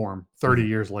adult form 30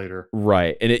 years later.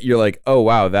 Right. And you're like, oh,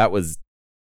 wow, that was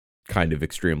kind of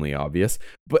extremely obvious.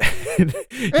 But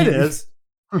it is.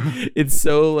 It's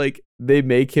so like they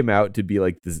make him out to be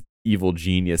like this evil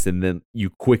genius. And then you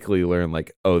quickly learn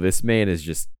like, oh, this man is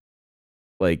just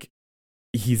like,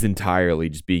 he's entirely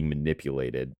just being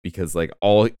manipulated because like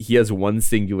he has one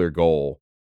singular goal.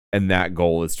 And that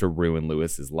goal is to ruin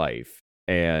Lewis's life.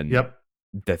 And yep.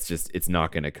 That's just, it's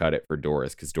not going to cut it for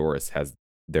Doris because Doris has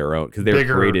their own, because they were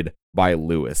created by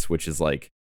Lewis, which is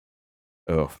like,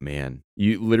 oh man,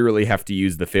 you literally have to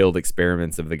use the failed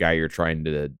experiments of the guy you're trying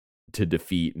to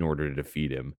defeat in order to defeat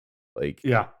him. Like,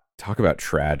 yeah, talk about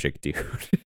tragic, dude.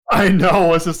 I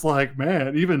know. It's just like,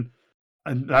 man, even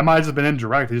I might have been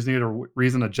indirect. They just needed a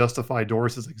reason to justify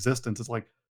Doris's existence. It's like,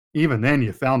 even then,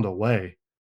 you found a way.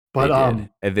 But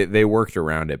they worked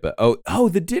around it. But oh,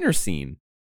 the dinner scene.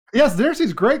 Yes, the dinner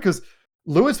scene's great because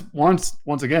Lewis once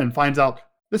again finds out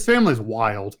this family's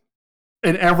wild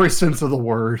in every sense of the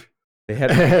word. They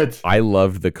had. I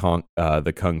loved the kung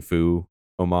fu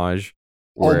homage.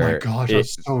 Oh my gosh,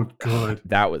 that's so good.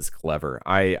 That was clever.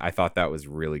 I thought that was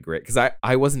really great because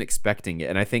I wasn't expecting it,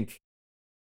 and I think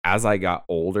as I got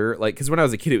older, like because when I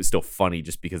was a kid, it was still funny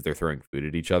just because they're throwing food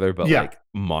at each other, but like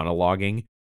monologuing.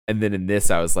 And then in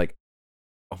this, I was like,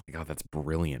 oh my God, that's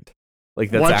brilliant. Like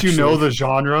that's once actually, you know the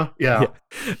genre, yeah.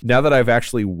 Now that I've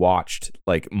actually watched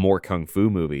like more kung fu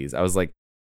movies, I was like,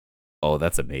 oh,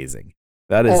 that's amazing.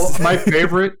 That is my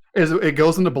favorite is it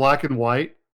goes into black and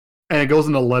white and it goes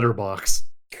into letterbox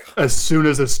as soon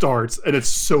as it starts, and it's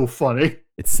so funny.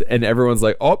 And everyone's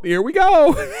like, oh, here we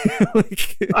go.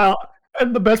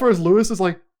 And the best part is Lewis is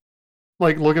like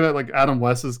looking at like Adam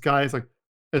West's guy. He's like,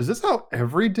 is this how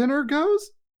every dinner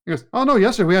goes? He goes, oh no,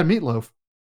 yesterday we had meatloaf.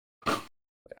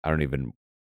 I don't even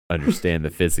understand the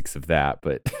physics of that,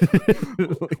 but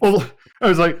well, I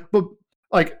was like, but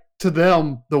like to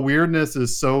them, the weirdness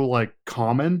is so like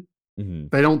common.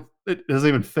 Mm-hmm. It doesn't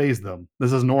even faze them.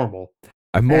 This is normal.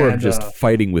 I'm more of just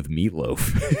fighting with meatloaf.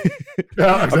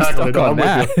 Yeah, exactly. I'm stuck on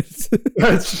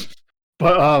that.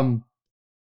 But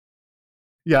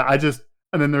yeah,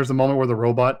 and then there's a moment where the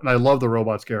robot, and I love the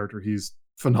robot's character. He's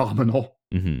phenomenal.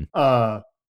 Mm-hmm.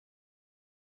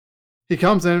 He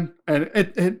comes in, and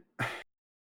it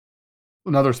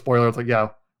another spoiler. It's like, yeah,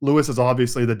 Lewis is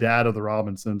obviously the dad of the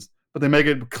Robinsons, but they make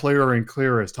it clearer and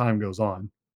clearer as time goes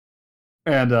on.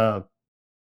 And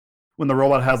when the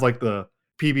robot has like the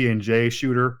PB&J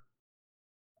shooter,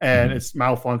 and it's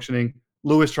malfunctioning,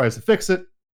 Lewis tries to fix it.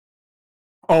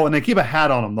 Oh, and they keep a hat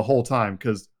on him the whole time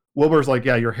because Wilbur's like,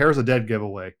 yeah, your hair's a dead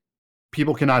giveaway.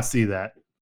 People cannot see that.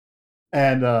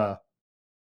 And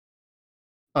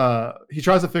he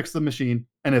tries to fix the machine,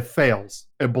 and it fails.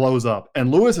 It blows up.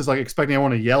 And Lewis is like expecting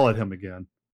everyone to yell at him again.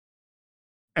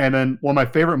 And then one of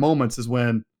my favorite moments is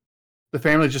when the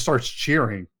family just starts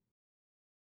cheering.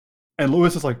 And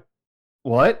Lewis is like,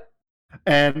 what?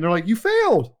 And they're like, you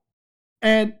failed.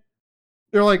 And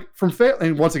they're like, from fail.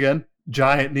 And once again,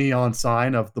 giant neon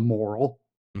sign of the moral.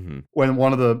 Mm-hmm. When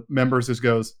one of the members just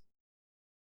goes,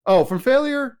 oh, from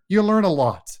failure, you learn a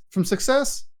lot. From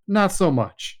success, not so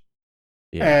much.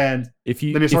 Yeah. And if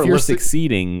you're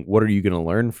succeeding, what are you going to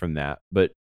learn from that?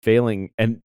 But failing,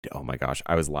 and oh my gosh,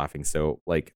 I was laughing. So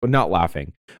like, well, not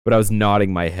laughing, but I was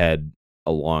nodding my head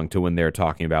along to when they're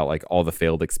talking about like all the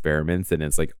failed experiments, and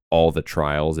it's like all the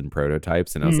trials and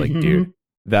prototypes. And I was like, dude,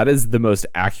 that is the most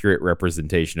accurate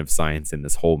representation of science in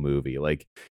this whole movie. Like,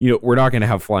 we're not going to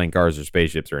have flying cars or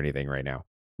spaceships or anything right now,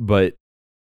 but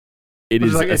it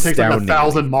is like, it takes like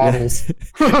 1,000 models.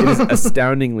 It is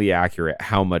astoundingly accurate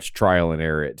how much trial and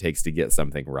error it takes to get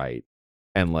something right.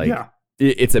 And like,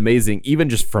 it's amazing, even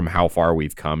just from how far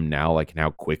we've come now, like, and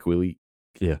how quickly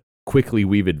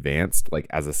we've advanced, like,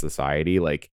 as a society,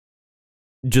 like,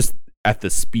 just at the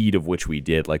speed of which we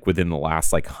did, like, within the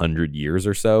last, like, 100 years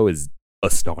or so is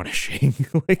astonishing.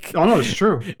 Like, oh no, it's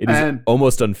true. It is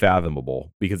almost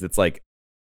unfathomable because it's like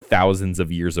thousands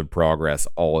of years of progress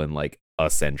all in like a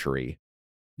century.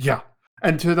 Yeah.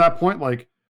 And to that point, like,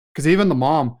 because even the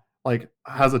mom like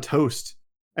has a toast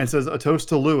and says, "A toast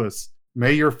to Lewis.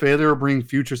 May your failure bring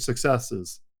future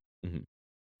successes." Mhm.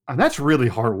 And that's really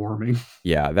heartwarming.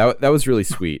 Yeah, that was really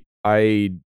sweet.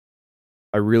 I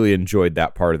really enjoyed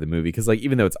that part of the movie because, like,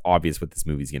 even though it's obvious what this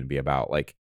movie's going to be about,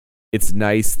 like, it's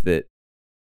nice that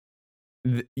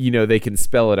they can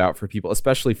spell it out for people,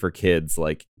 especially for kids,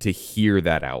 like to hear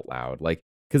that out loud, like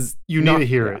because You need to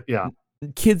hear it. Yeah.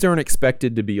 Kids aren't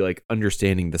expected to be like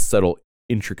understanding the subtle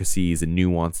intricacies and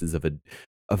nuances of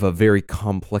a very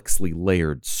complexly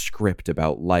layered script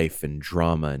about life and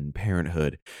drama and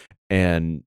parenthood,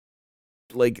 and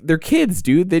like they're kids,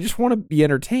 dude. They just want to be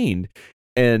entertained.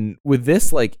 And with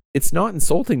this, like, it's not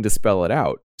insulting to spell it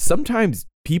out. Sometimes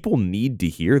people need to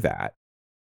hear that.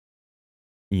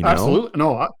 You know? Absolutely.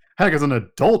 No, heck, as an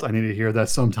adult, I need to hear that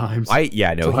sometimes.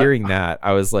 Hearing that,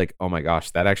 I was like, oh my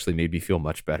gosh, that actually made me feel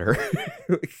much better.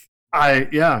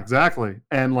 Yeah, exactly.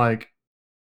 And like,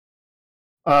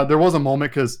 there was a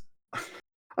moment because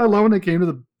I love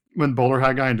when Bowler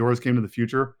Hat Guy and Doris came to the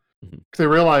future because they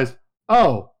realized,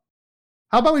 oh,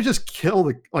 how about we just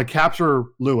capture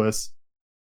Lewis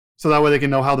so that way they can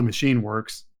know how the machine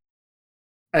works.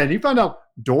 And you find out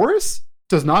Doris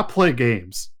does not play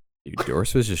games. Dude,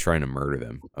 Doris was just trying to murder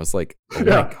them. I was like, oh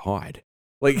my God.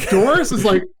 Like Doris is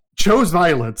like chose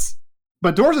violence,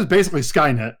 but Doris is basically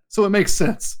Skynet, so it makes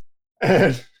sense.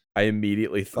 And I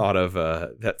immediately thought of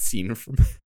that scene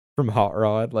from Hot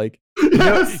Rod, like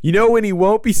yes. you know when he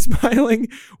won't be smiling?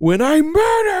 When I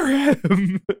murder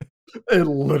him. It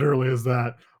literally is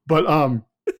that. But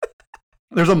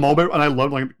there's a moment and I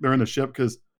love like they're in the ship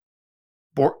because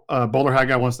Boulder Hat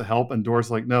Guy wants to help and Doris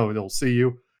is like, no, they'll see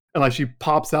you. And like she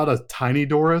pops out a tiny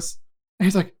Doris and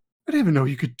he's like, I didn't even know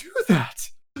you could do that.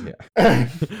 Yeah. And,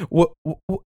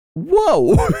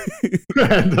 whoa.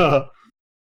 And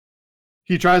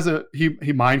he tries to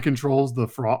he mind controls the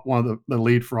frog, one of the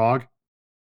lead frog.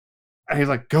 And he's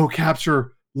like, go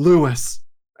capture Lewis.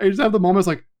 And you just have the moments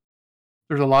like,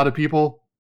 there's a lot of people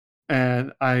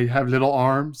and I have little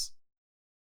arms.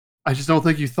 I just don't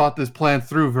think you thought this plan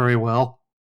through very well.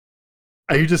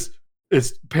 And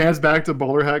it pans back to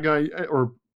Bowler Hat Guy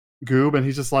or Goob, and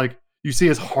he's just like, you see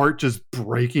his heart just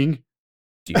breaking.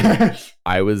 Dude,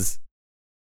 I was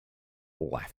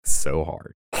laughing so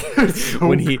hard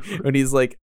when he's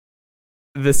like,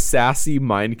 the sassy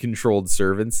mind controlled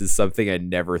servants is something I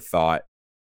never thought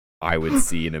I would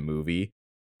see in a movie.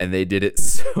 And they did it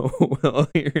so well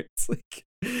here. It's like,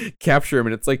 capture him.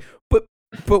 And it's like, but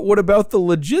what about the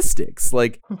logistics?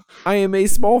 Like, I am a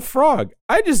small frog.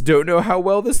 I just don't know how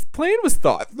well this plan was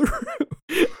thought through.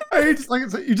 I just like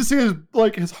you just see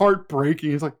his heart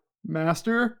breaking. He's like,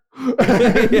 Master?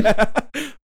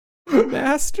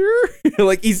 Master?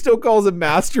 Like, he still calls him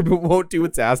Master, but won't do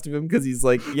what's asked of him because he's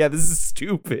like, yeah, this is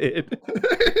stupid.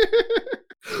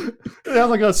 It has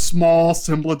like a small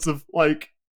semblance of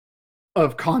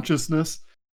consciousness,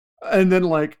 and then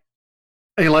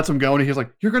and he lets him go and he's like,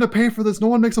 you're gonna pay for this, no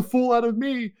one makes a fool out of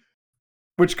me,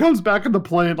 which comes back into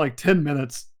play in like 10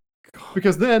 minutes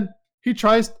because then he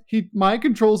mind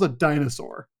controls a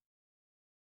dinosaur,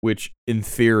 which in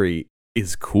theory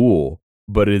is cool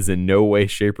but is in no way,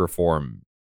 shape, or form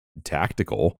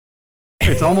tactical.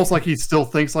 It's almost like he still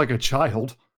thinks like a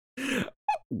child.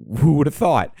 Who would have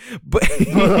thought? But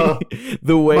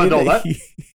the way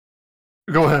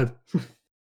go ahead.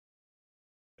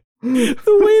 The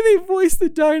way they voiced the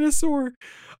dinosaur,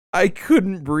 I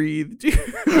couldn't breathe, dude.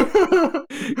 Because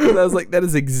I was like, that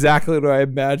is exactly what I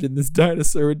imagined this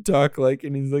dinosaur would talk like.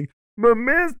 And he's like, my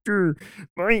master,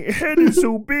 my head is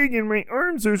so big and my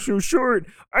arms are so short.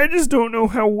 I just don't know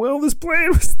how well this plan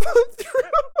was thought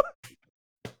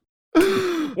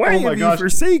through. Why have you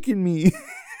forsaken me?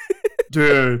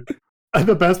 Dude. And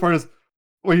the best part is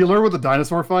when you learn with the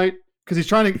dinosaur fight,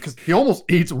 because he almost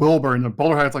eats Wilbur, and the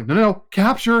Bowler Hat's like, no,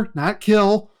 capture, not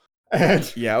kill.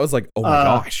 And yeah, I was like, oh my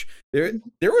gosh. There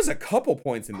was a couple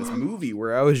points in this movie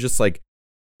where I was just like,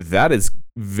 that is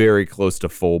very close to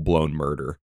full-blown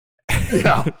murder.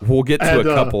 Yeah. We'll get to a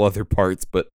couple other parts,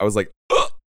 but I was like,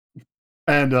 ugh!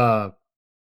 And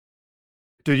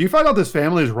dude, you find out this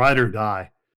family is ride or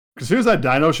die. Because as soon as that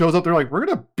dino shows up, they're like, we're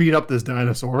gonna beat up this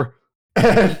dinosaur.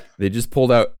 They just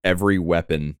pulled out every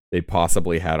weapon they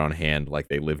possibly had on hand, like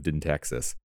they lived in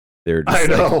Texas. They're just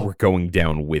like, we're going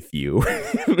down with you.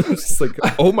 Just like,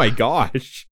 oh my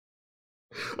gosh.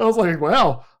 I was like,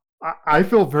 wow, I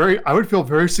would feel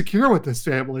very secure with this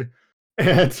family.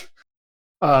 And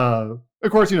of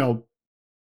course,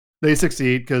 they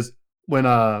succeed because when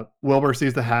Wilbur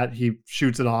sees the hat, he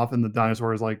shoots it off, and the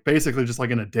dinosaur is like basically just like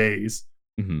in a daze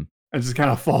Mm-hmm. and just kind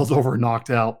of falls over, knocked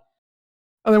out.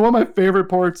 And then one of my favorite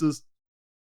parts is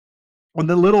when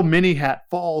the little mini hat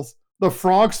falls, the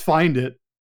frogs find it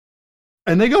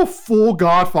and they go full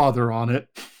Godfather on it.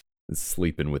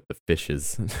 Sleeping with the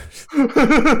fishes.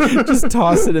 Just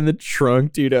toss it in the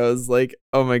trunk, dude. I was like,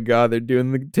 oh my god, they're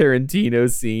doing the Tarantino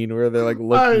scene where they're like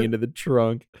looking into the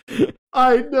trunk.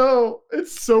 I know.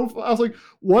 It's so fun. I was like,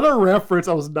 what a reference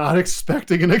I was not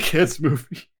expecting in a kid's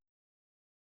movie.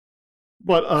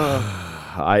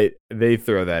 But they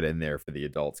throw that in there for the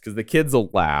adults because the kids will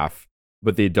laugh,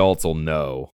 but the adults will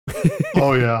know.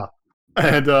 Oh yeah.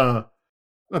 And the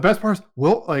best part is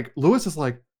Lewis is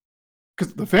like,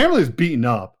 because the family is beaten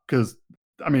up because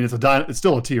I mean it's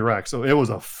still a T-Rex, so it was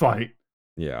a fight.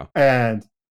 Yeah. And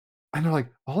they're like,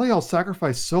 all y'all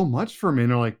sacrificed so much for me.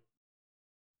 And they're like,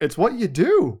 it's what you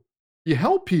do. You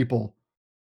help people.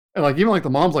 And like even like the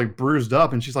mom's like bruised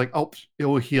up and she's like, oh, it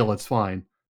will heal, it's fine.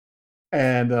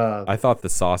 And I thought the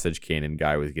sausage cannon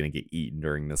guy was gonna get eaten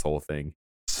during this whole thing.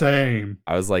 Same.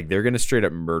 I was like, they're gonna straight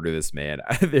up murder this man.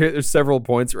 There's several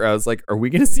points where I was like, are we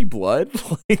gonna see blood?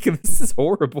 Like, this is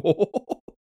horrible.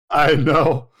 I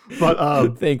know,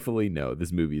 but thankfully, no.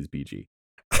 This movie is PG.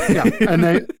 Yeah,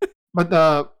 and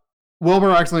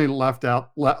Wilbur accidentally left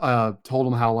out. Told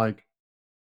him how like,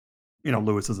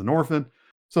 Lewis is an orphan,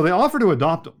 so they offer to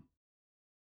adopt him.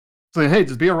 Saying, hey,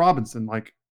 just be a Robinson,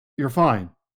 like you're fine.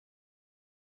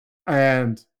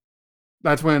 And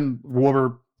that's when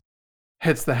Wilbur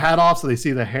hits the hat off, so they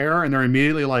see the hair, and they're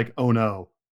immediately like, "Oh no,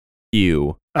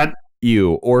 ew,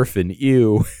 ew, orphan,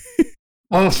 ew."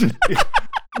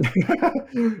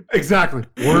 Exactly,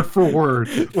 word for word.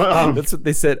 That's what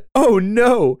they said. Oh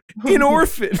no, an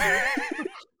orphan.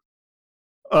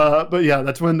 But yeah,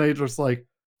 that's when they just like,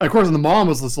 of course, and the mom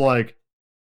was just like,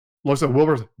 looks at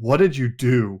Wilbur, what did you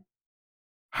do?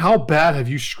 How bad have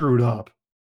you screwed up?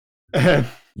 And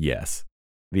yes,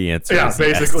 the answer. Yeah, is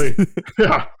basically. Yes.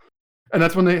 Yeah. And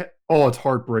that's when it's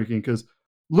heartbreaking because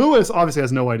Lewis obviously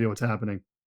has no idea what's happening.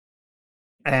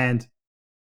 And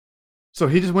so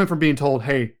he just went from being told,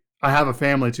 hey, I have a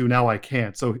family to now I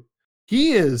can't. So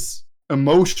he is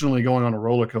emotionally going on a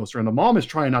roller coaster and the mom is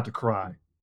trying not to cry.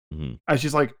 Mm-hmm. And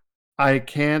she's like,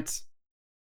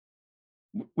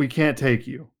 we can't take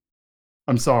you.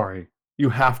 I'm sorry. You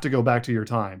have to go back to your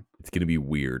time. It's going to be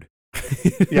weird.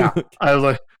 Yeah. I was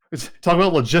like, talk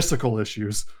about logistical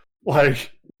issues.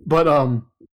 Like, but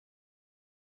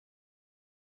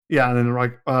yeah, and then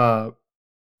like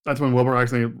that's when Wilbur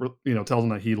actually tells him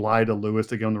that he lied to Lewis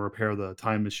to get him to repair the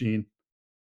time machine,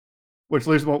 which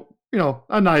leaves him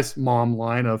a nice mom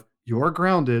line of "You're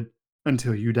grounded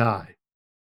until you die."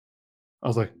 I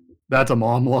was like, that's a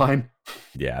mom line.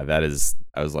 Yeah, that is.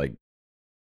 I was like,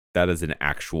 that is an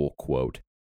actual quote.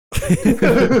 They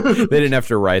didn't have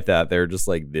to write that. They're just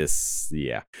like this.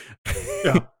 Yeah.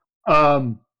 Yeah.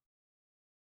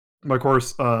 Of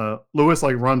course, Lewis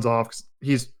like runs off.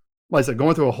 He's, like I said,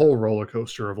 going through a whole roller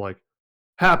coaster of like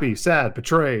happy, sad,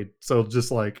 betrayed. So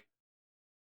just like,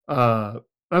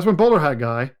 that's when Bowler Hat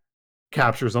guy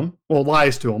captures him. Well,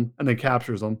 lies to him and then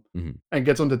captures him and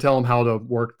gets him to tell him how to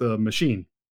work the machine,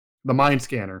 the mind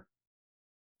scanner.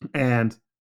 And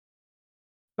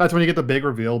that's when you get the big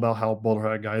reveal about how Bowler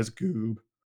Hat guy is Goob.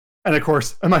 And of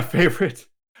course, and my favorite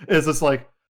is it's like,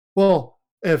 well,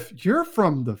 if you're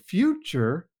from the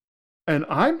future and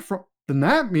I'm from, then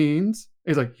that means,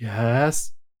 he's like,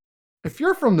 yes. If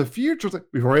you're from the future, it's like,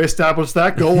 we've already established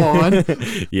that, go on.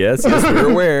 yes,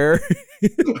 we're aware.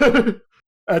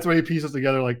 That's why he pieces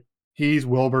together, like, he's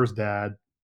Wilbur's dad.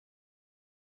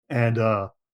 And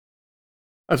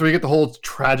that's where you get the whole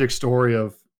tragic story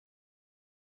of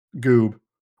Goob,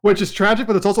 which is tragic,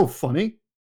 but it's also funny.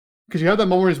 Because you have that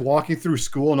moment where he's walking through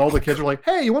school and all the kids are like,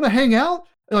 hey, you want to hang out?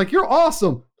 And like, you're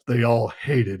awesome. They all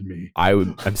hated me.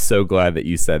 I'm so glad that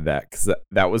you said that because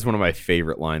that was one of my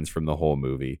favorite lines from the whole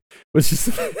movie. Was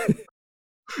just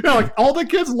yeah, like all the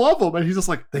kids love him, and he's just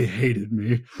like, they hated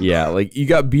me. Yeah, like you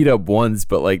got beat up once,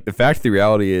 but like the fact of the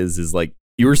reality is like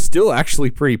you were still actually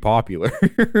pretty popular.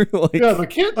 Like, yeah, the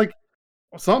kid, like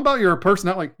something about your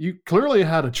personality, like you clearly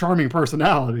had a charming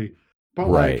personality, but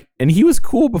right, like, and he was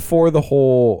cool before the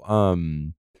whole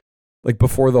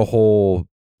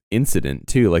incident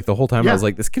too. Like the whole time I was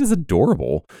like, this kid is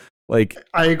adorable. Like,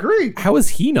 I agree. How has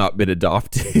he not been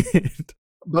adopted?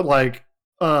 But like,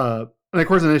 and of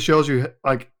course, and it shows you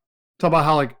like talk about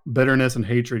how like bitterness and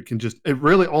hatred can just, it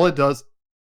really, all it does,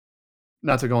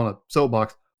 not to go on a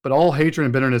soapbox, but all hatred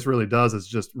and bitterness really does is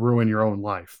just ruin your own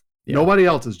life. Yeah. Nobody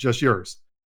else is, just yours.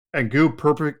 And Goob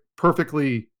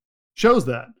perfectly shows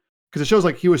that. because it shows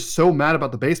like he was so mad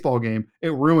about the baseball game,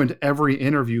 it ruined every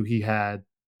interview he had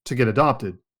to get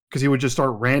adopted because he would just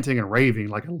start ranting and raving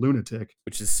like a lunatic.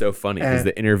 Which is so funny because And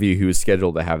the interview he was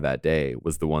scheduled to have that day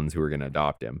was the ones who were going to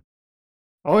adopt him.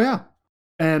 oh yeah,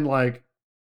 and like,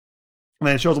 and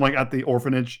then it shows him like at the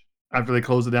orphanage after they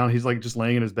close it down. He's like just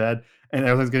laying in his bed, and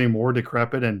everything's getting more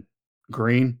decrepit and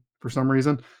green for some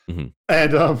reason. Mm-hmm.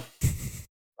 And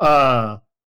uh,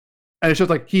 and it shows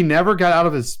like he never got out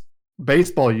of his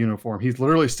baseball uniform. He's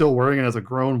literally still wearing it as a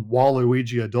grown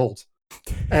Waluigi adult.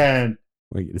 And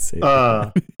what are you gonna say?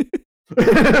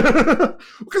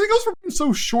 Because he goes from being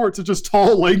so short to just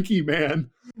tall, lanky man.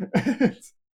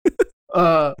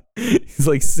 He's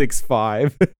like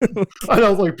 6'5". I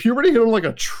was like, puberty hit him like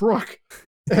a truck.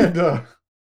 And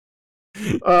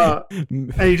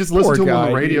you just listen to him on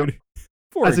the radio.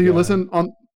 As you listen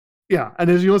on, yeah, and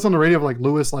as you listen on the radio of like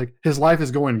Lewis, like his life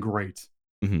is going great.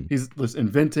 Mm-hmm. He's just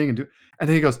inventing and then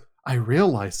he goes, I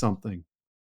realized something.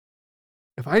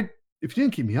 If you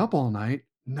didn't keep me up all night,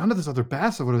 none of this other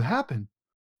bad stuff would have happened.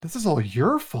 This is all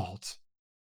your fault.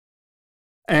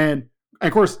 And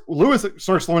of course, Lewis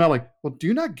starts slowing out like, well, do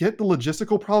you not get the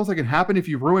logistical problems that can happen if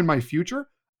you ruin my future?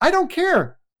 I don't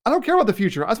care. I don't care about the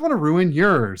future. I just want to ruin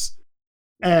yours.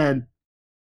 And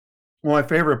one of my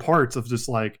favorite parts of just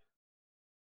like,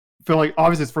 feel like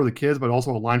obviously it's for the kids, but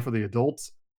also a line for the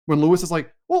adults. When Lewis is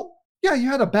like, well, yeah, you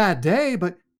had a bad day,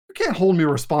 but you can't hold me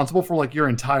responsible for like your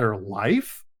entire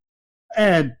life.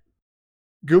 And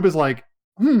Goob is like,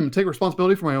 take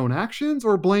responsibility for my own actions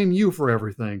or blame you for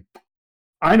everything.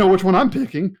 I know which one I'm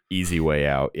picking. Easy way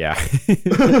out, yeah.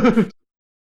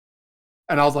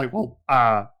 And I was like, well,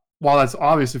 while that's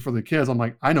obviously for the kids, I'm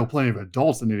like, I know plenty of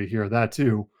adults that need to hear that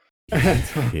too. And,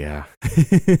 yeah.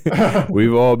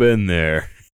 We've all been there.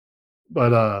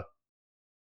 But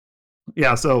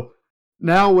yeah, so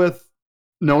now with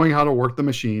knowing how to work the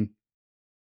machine,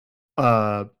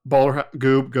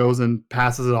 Goob goes and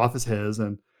passes it off as his,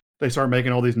 and they start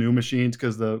making all these new machines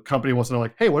because the company wants to know,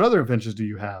 like, hey, what other inventions do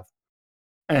you have?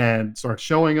 And start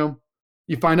showing them.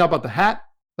 You find out about the hat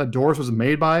that Doris was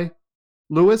made by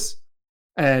Lewis,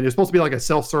 and it's supposed to be like a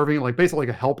self-serving, like basically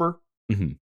like a helper.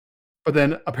 Mm-hmm. But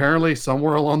then apparently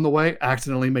somewhere along the way,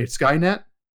 accidentally made Skynet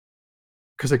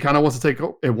because it kind of wants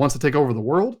to take over the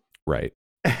world. Right.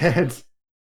 And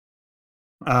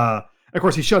of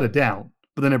course he shut it down,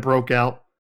 but then it broke out.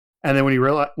 And then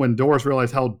when Doris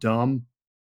realized how dumb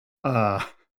Goob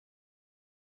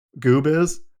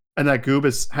is, and that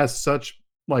Goob has such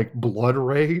like blood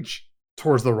rage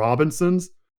towards the Robinsons,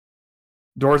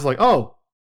 Doris is like, oh,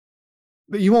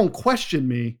 you won't question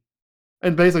me,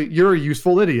 and basically you're a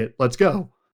useful idiot. Let's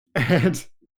go. And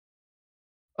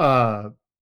when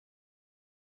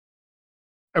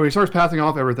he starts passing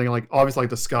off everything, like obviously like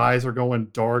the skies are going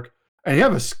dark, and you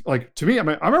have to me, I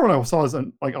mean, I remember when I saw this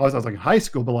in, like I was like in high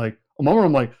school, but like a moment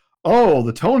I'm like, oh,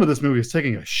 the tone of this movie is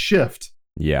taking a shift.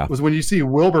 Yeah. Was when you see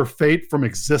Wilbur fade from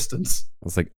existence. I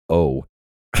was like, oh.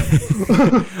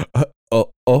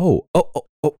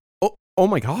 Oh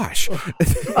my gosh.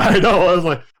 I know. I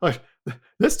was like,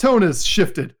 this tone has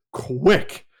shifted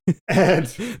quick. And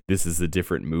this is a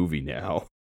different movie now.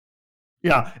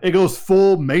 Yeah, it goes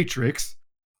full Matrix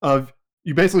of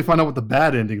you basically find out what the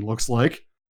bad ending looks like.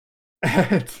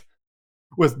 And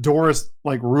with Doris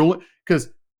like ruling, because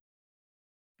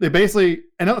they basically,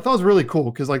 and I thought it was really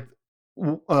cool because like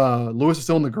Lewis is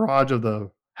still in the garage of the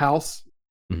house.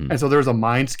 Mm-hmm. And so there's a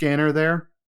mind scanner there.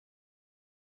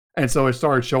 And so it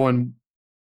started showing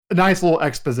a nice little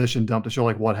exposition dump to show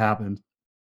like what happened.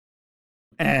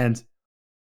 And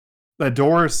that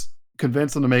Doris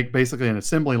convinced them to make basically an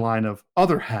assembly line of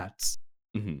other hats.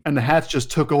 Mm-hmm. And the hats just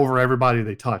took over everybody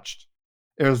they touched.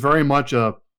 It was very much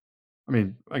I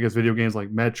guess video games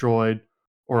like Metroid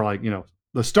or like, the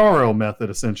Starro method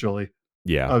essentially.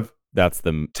 Yeah. That's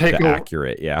the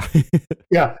accurate, yeah.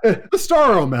 Yeah, the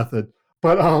Starro method.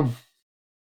 But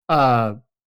and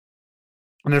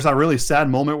there's that really sad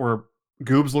moment where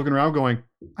Goob's looking around going,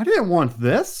 I didn't want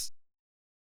this.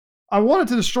 I wanted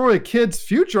to destroy a kid's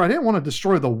future. I didn't want to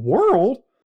destroy the world.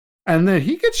 And then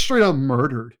he gets straight up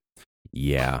murdered.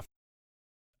 Yeah.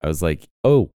 I was like,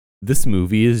 oh, this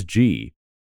movie is G.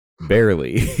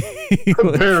 Barely.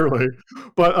 Barely.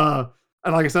 But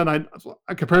and like I said, I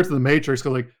compared it to the Matrix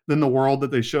because like then the world that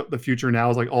they show the future now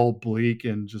is like all bleak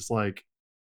and just like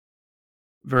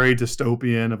very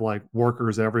dystopian of like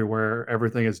workers everywhere.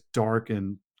 Everything is dark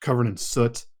and covered in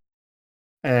soot.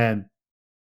 And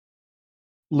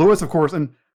Lewis, of course, and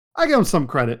I give him some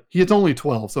credit. He is only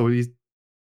 12, so he's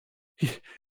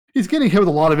getting hit with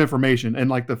a lot of information. And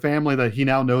like the family that he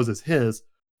now knows is his,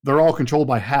 they're all controlled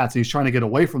by hats, and he's trying to get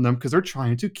away from them because they're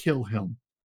trying to kill him.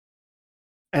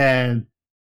 And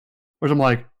which I'm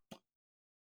like,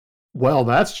 well,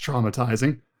 that's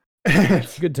traumatizing. And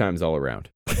Good times all around.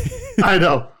 I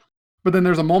know. But then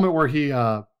there's a moment where he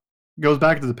goes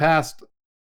back to the past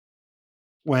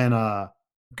when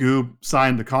Goob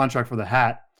signed the contract for the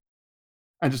hat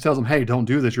and just tells him, hey, don't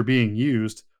do this. You're being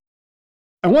used.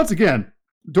 And once again,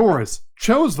 Doris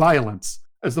chose violence.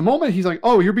 As the moment he's like,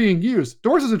 oh, you're being used,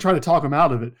 Doris doesn't try to talk him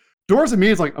out of it. Doris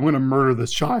immediately is like, I'm going to murder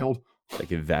this child. Like,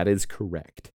 that is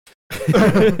correct.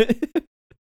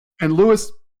 And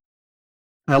Lewis,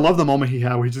 I love the moment he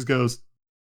had where he just goes,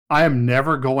 I am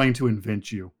never going to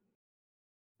invent you.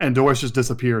 And Doris just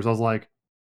disappears. I was like,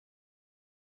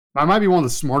 that might be one of the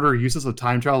smarter uses of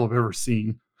time travel I've ever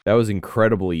seen. That was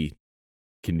incredibly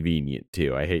convenient,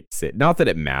 too. I hate to say it. Not that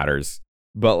it matters,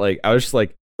 but like, I was just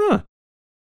like, huh.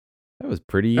 That was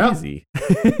pretty easy.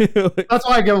 That's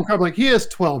why I give him credit. Like, he is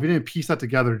 12. He didn't piece that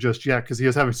together just yet because he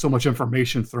is having so much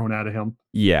information thrown at him.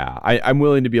 Yeah, I'm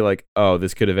willing to be like, oh,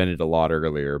 this could have ended a lot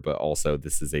earlier, but also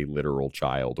this is a literal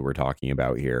child we're talking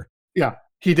about here. Yeah.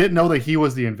 He didn't know that he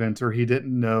was the inventor. He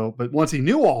didn't know. But once he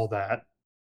knew all that,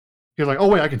 he was like, oh,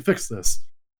 wait, I can fix this.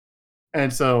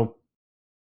 And so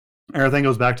everything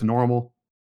goes back to normal.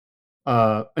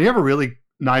 And you have a really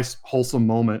nice, wholesome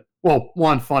moment. Well,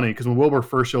 one, funny, because when Wilbur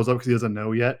first shows up because he doesn't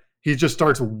know yet, he just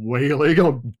starts wailing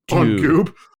on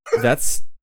Goob.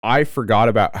 I forgot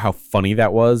about how funny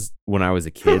that was when I was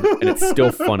a kid, and it's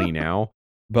still funny now.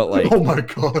 But like, oh my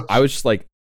god, I was just like,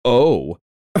 oh,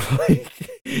 like,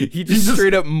 he just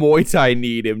straight up Muay Thai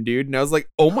kneed him, dude, and I was like,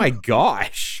 oh my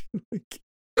gosh.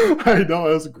 I know,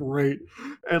 it was great,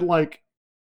 and like,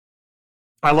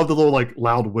 I love the little like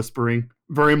loud whispering.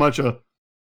 Very much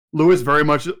Lewis. Very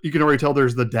much, you can already tell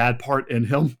there's the dad part in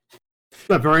him.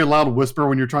 That very loud whisper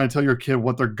when you're trying to tell your kid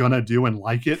what they're gonna do and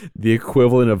like it. The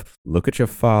equivalent of "Look at your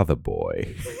father,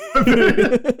 boy." Look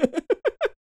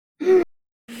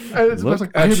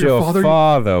like, at your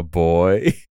father,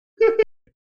 boy.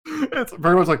 It's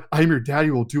very much like, I am your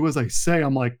daddy. Will do as I say.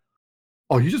 I'm like,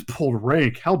 oh, you just pulled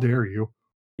rank. How dare you?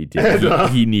 He did. And,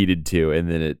 he needed to, and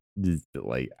then it just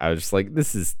like, I was just like,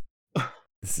 this is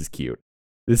cute.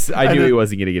 I knew he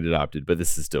wasn't gonna get adopted, but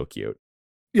this is still cute.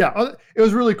 Yeah, it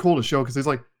was really cool to show because he's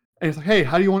like, hey,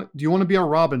 how do you want to be a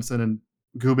Robinson? And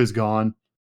Goob is gone,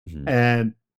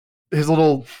 and his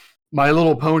little My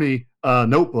Little Pony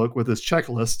notebook with his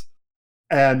checklist,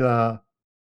 and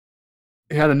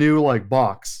he had a new like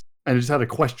box, and it just had a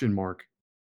question mark,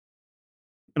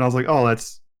 and I was like, oh,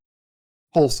 that's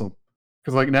wholesome,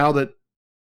 because like now that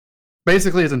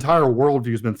basically his entire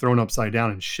worldview has been thrown upside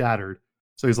down and shattered,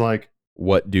 so he's like,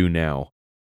 what do now?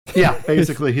 Yeah,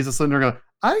 basically he's just sitting there going,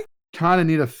 I kind of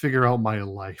need to figure out my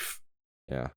life.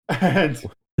 Yeah. And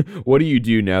what do you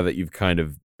do now that you've kind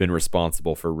of been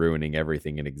responsible for ruining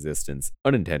everything in existence?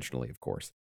 Unintentionally, of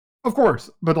course. Of course.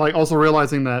 But like also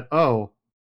realizing that, oh,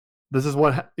 this is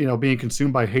what, being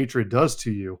consumed by hatred does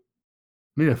to you.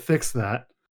 I need to fix that.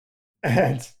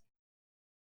 And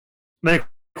then, of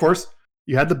course,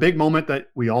 you had the big moment that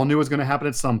we all knew was going to happen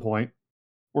at some point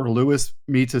where Lewis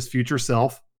meets his future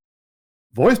self,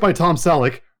 voiced by Tom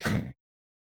Selleck.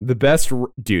 The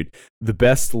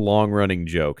best long-running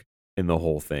joke in the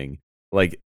whole thing.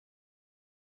 Like,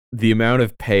 the amount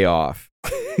of payoff.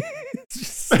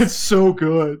 It's so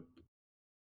good.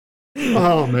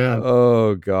 Oh, man.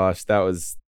 Oh, gosh. That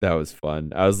was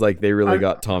fun. I was like, they really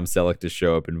got Tom Selleck to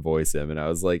show up and voice him. And I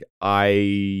was like,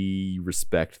 I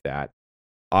respect that.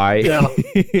 Yeah.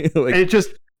 Like,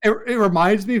 it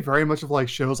reminds me very much of like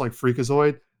shows like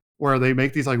Freakazoid, where they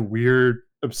make these like weird,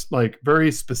 like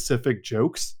very specific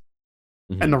jokes,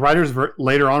 and the writers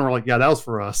later on were like, "Yeah, that was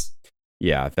for us."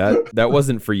 Yeah, that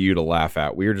wasn't for you to laugh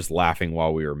at. We were just laughing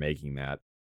while we were making that.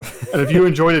 And if you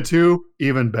enjoyed it too,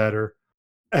 even better.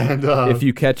 And if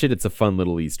you catch it, it's a fun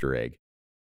little Easter egg.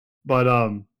 But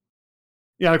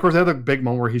yeah, of course, they had the big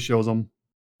moment where he shows them,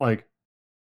 like,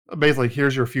 basically,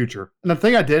 here's your future. And the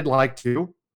thing I did like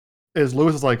too is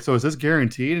Lewis is like, so is this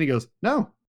guaranteed? And he goes,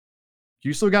 no,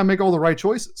 you still got to make all the right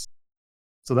choices.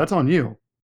 So that's on you.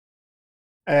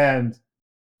 And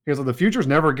he goes, well, the future's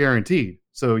never guaranteed.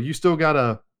 So you still got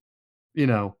to,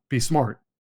 be smart.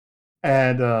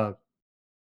 And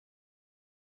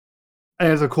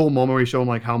it's a cool moment where he showed him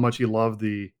like how much he loved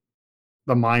the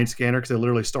mind scanner, because it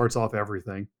literally starts off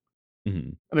everything.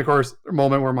 And of course, a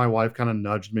moment where my wife kind of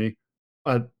nudged me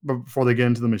before they get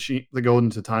into the machine, they go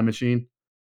into time machine.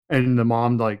 And the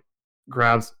mom like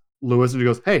grabs Lewis and she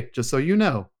goes, hey, just so you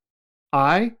know,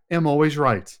 I am always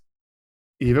right.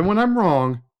 Even when I'm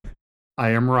wrong,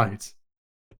 I am right.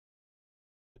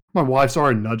 My wife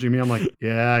started nudging me. I'm like,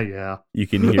 yeah, yeah. You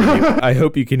can hear me. I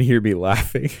hope you can hear me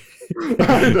laughing.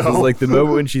 I This is know. like the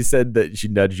moment when she said that she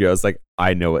nudged you. I was like,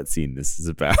 I know what scene this is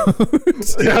about.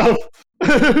 Yeah.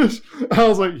 I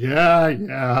was like, yeah,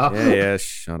 yeah. Yeah,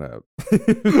 shut up.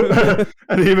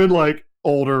 And even like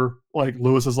older, like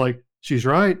Lewis is like, she's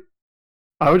right.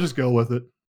 I would just go with it.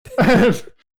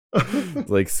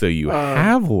 Like, so you uh,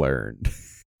 have learned.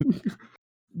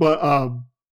 but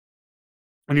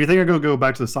and you think I'm gonna go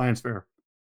back to the science fair.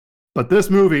 But this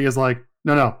movie is like,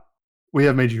 no, no. We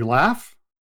have made you laugh.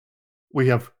 We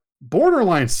have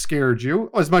borderline scared you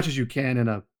as much as you can in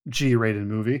a G-rated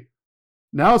movie.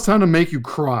 Now it's time to make you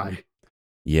cry.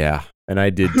 Yeah, and I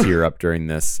did tear up during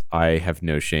this. I have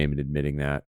no shame in admitting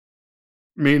that.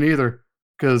 Me neither.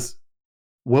 Because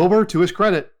Wilbur, to his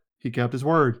credit, he kept his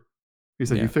word. He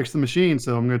said, Yeah. you fixed the machine,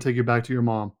 so I'm going to take you back to your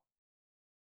mom.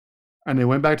 And they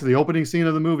went back to the opening scene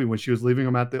of the movie when she was leaving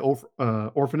him at the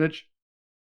orphanage.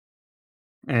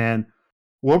 And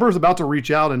Wilbur's about to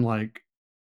reach out and like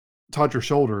touch her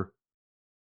shoulder.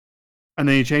 And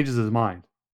then he changes his mind.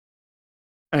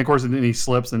 And of course, then he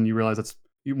slips, and you realize that's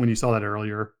when you saw that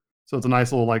earlier. So it's a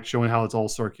nice little like showing how it's all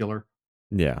circular.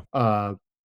 Yeah. And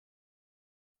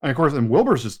of course, and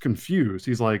Wilbur's just confused.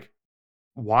 He's like,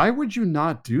 why would you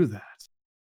not do that?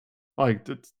 Like,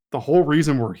 it's the whole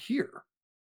reason we're here.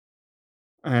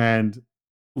 And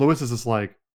Lewis is just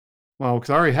like, well, because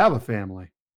I already have a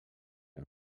family.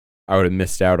 I would have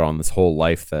missed out on this whole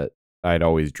life that I'd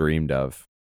always dreamed of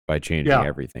by changing Yeah.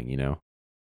 everything, you know?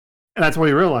 And that's what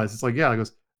he realized. It's like, yeah, he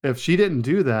goes, if she didn't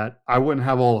do that, I wouldn't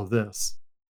have all of this.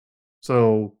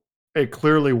 So it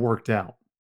clearly worked out.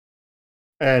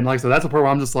 And like I said, that's a part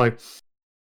where I'm just like,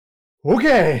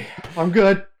 okay, I'm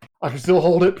good. I can still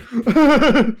hold it.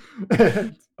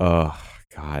 And, Oh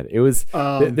God, it was.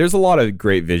 There's a lot of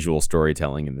great visual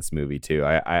storytelling in this movie too.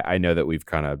 I know that we've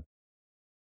kind of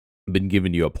been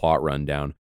giving you a plot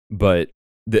rundown, but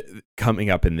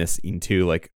coming up in this scene too,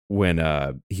 like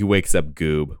when he wakes up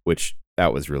Goob, which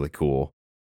that was really cool.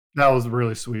 That was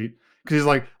really sweet because he's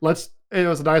like, it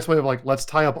was a nice way of like, let's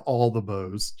tie up all the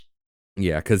bows.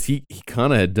 Yeah, because he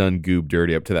kind of had done Goob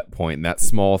dirty up to that point, and that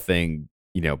small thing,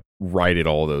 righted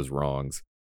all those wrongs.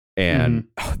 And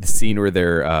the scene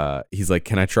where he's like,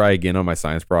 "Can I try again on my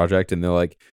science project?" And they're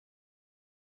like,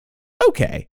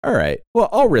 "Okay, all right. Well,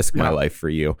 I'll risk my life for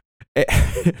you." they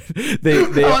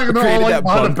created that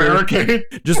bunker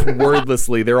just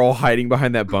wordlessly. They're all hiding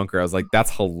behind that bunker. I was like,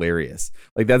 "That's hilarious!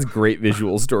 Like that's great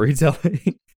visual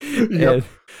storytelling." And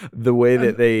the way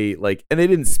that they and they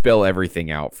didn't spell everything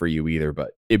out for you either,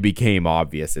 but it became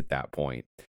obvious at that point.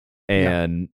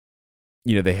 And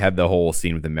they had the whole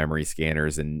scene with the memory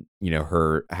scanners and,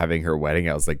 her having her wedding.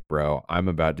 I was like, bro, I'm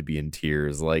about to be in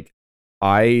tears. Like,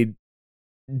 I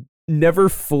never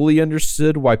fully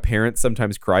understood why parents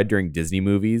sometimes cried during Disney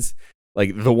movies.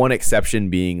 Like, the one exception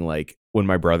being, like, when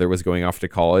my brother was going off to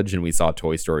college and we saw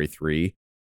Toy Story 3.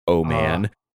 Oh,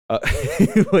 man.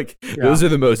 Those are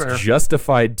the most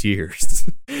justified tears.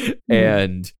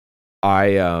 And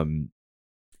I,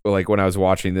 like when I was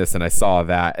watching this and I saw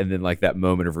that, and then like that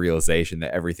moment of realization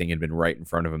that everything had been right in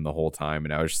front of him the whole time,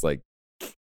 and I was just like,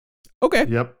 okay,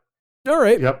 yep, all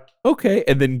right, yep, okay.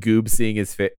 And then Goob seeing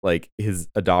his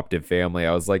adoptive family,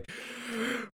 I was like,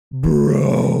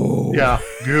 bro, yeah,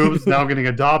 Goob's now getting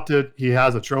adopted. He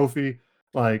has a trophy.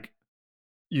 Like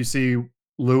you see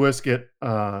Lewis get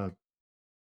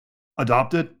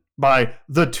adopted by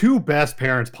the two best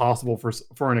parents possible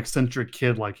for an eccentric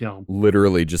kid like him.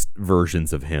 Literally just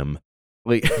versions of him.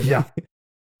 Like yeah.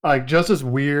 Like just as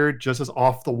weird, just as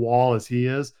off the wall as he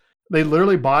is. They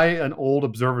literally buy an old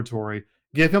observatory,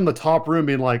 give him the top room,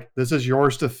 being like, this is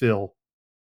yours to fill.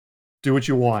 Do what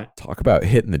you want. Talk about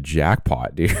hitting the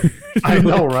jackpot, dude. I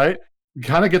know, right?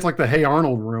 Kind of gets like the Hey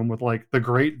Arnold room with like the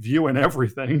great view and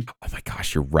everything. Oh my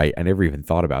gosh, you're right. I never even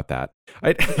thought about that.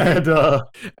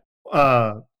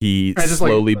 He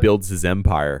slowly builds his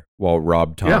empire while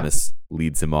Rob Thomas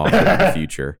leads him off into the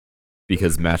future,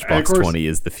 because Matchbox 20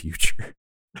 is the future.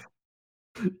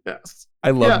 Yes.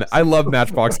 I love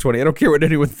Matchbox 20. I don't care what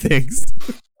anyone thinks.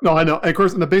 No, I know. And of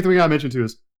course, and the big thing I mentioned too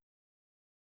is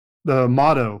the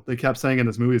motto they kept saying in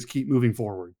this movie is keep moving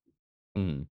forward.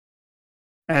 Mm.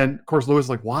 And of course, Lewis is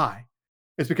like, why?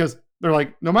 It's because they're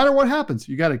like, no matter what happens,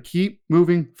 you got to keep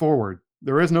moving forward.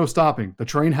 There is no stopping. The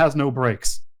train has no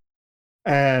brakes.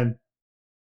 And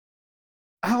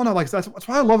I don't know, like that's what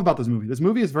I love about this movie. This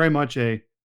movie is very much you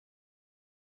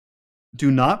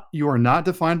are not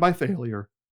defined by failure.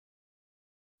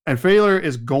 And failure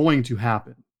is going to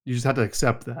happen. You just have to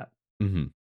accept that. Mm-hmm.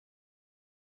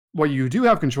 What you do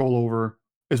have control over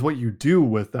is what you do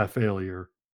with that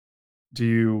failure. Do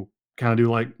you kind of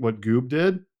do like what Goob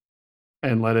did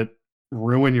and let it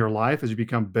ruin your life as you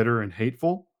become bitter and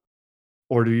hateful?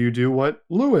 Or do you do what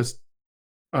Lewis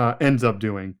ends up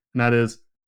doing? And that is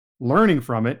learning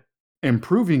from it,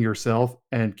 improving yourself,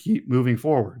 and keep moving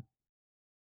forward.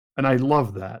 And I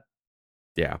love that.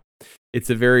 Yeah. It's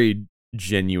a very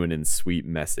genuine and sweet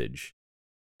message.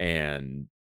 And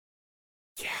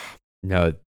yeah,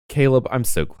 no, Caleb, I'm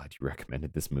so glad you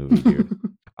recommended this movie, dude.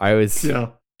 I was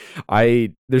Yeah.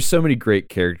 there's so many great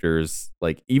characters,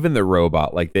 like even the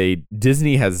robot, like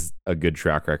Disney has a good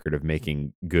track record of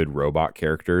making good robot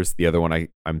characters. The other one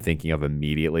I'm thinking of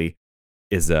immediately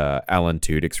is Alan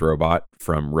Tudyk's robot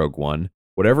from Rogue One.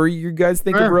 Whatever you guys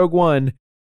think of Fair. Rogue One,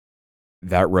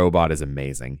 that robot is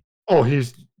amazing. Oh,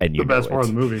 he's And the you know best part of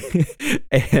the movie. it.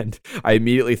 And I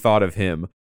immediately thought of him.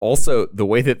 Also, the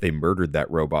way that they murdered that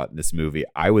robot in this movie,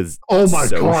 I was Oh my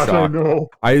so gosh, I shocked. know.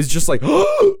 I was just like,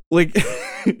 oh, like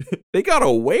they got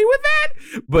away with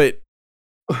that? But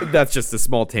that's just a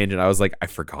small tangent. I was like, I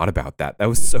forgot about that. That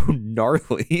was so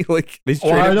gnarly. Like they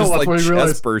straight up just like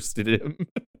chest bursted him.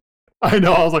 I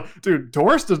know. I was like, dude,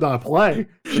 Doris does not play.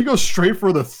 She goes straight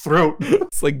for the throat.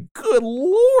 It's like, good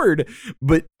Lord.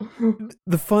 But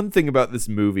the fun thing about this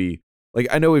movie, like,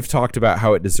 I know we've talked about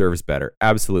how it deserves better.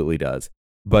 Absolutely does.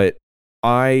 But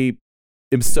I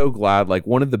am so glad, like,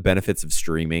 one of the benefits of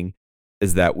streaming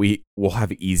is that we will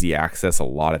have easy access a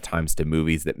lot of times to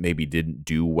movies that maybe didn't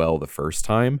do well the first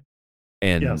time.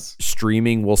 And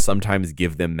streaming will sometimes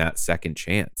give them that second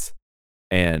chance.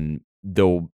 And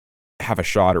they'll have a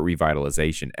shot at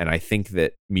revitalization. And I think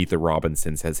that Meet the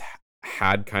Robinsons has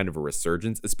had kind of a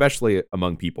resurgence, especially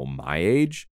among people my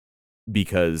age,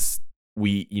 because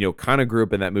we, kind of grew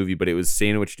up in that movie, but it was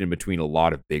sandwiched in between a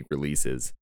lot of big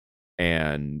releases.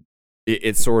 And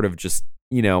it sort of just,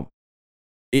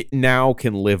 it now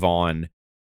can live on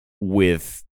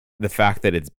with the fact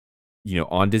that it's,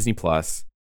 on Disney Plus.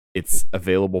 It's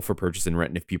available for purchase and rent.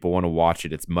 And if people want to watch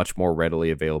it, it's much more readily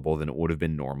available than it would have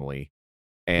been normally.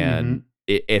 And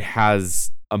it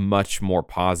has a much more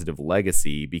positive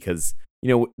legacy because,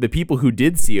 the people who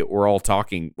did see it were all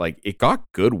talking, like, it got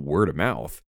good word of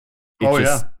mouth.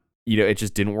 It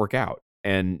just didn't work out.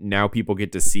 And now people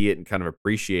get to see it and kind of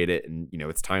appreciate it. And,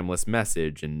 its timeless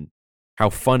message and how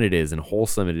fun it is and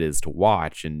wholesome it is to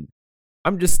watch. And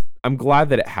I'm glad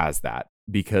that it has that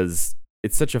because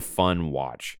it's such a fun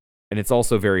watch. And it's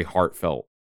also very heartfelt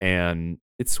and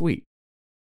it's sweet.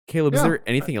 Caleb, is there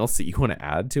anything else that you want to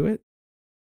add to it?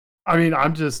 I mean,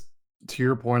 I'm just to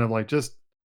your point of like,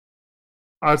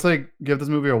 I would say give this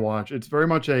movie a watch. It's very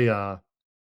much I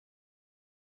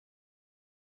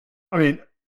mean,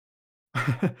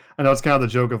 I know it's kind of the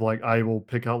joke of like, I will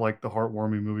pick out like the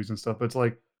heartwarming movies and stuff, but it's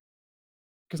like,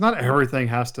 because not everything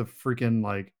has to freaking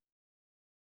like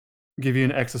give you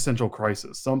an existential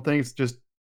crisis. Some things just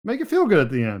make you feel good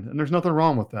at the end, and there's nothing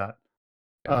wrong with that.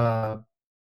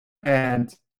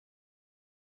 And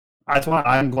that's why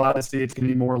I'm glad to see it's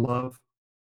getting more love,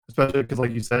 especially because,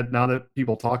 like you said, now that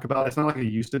people talk about it, it's not like it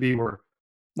used to be where,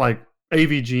 like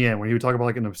AVGN, when he would talk about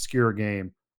like an obscure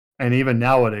game, and even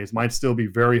nowadays might still be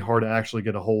very hard to actually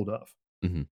get a hold of.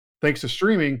 Thanks to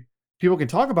streaming, people can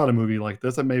talk about a movie like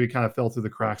this that maybe kind of fell through the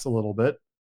cracks a little bit,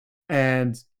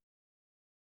 and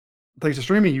thanks to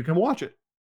streaming, you can watch it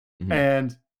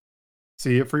and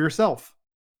see it for yourself.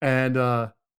 And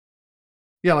like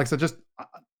I said, just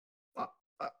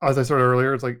as I said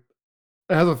earlier, it's like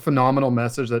it has a phenomenal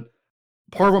message that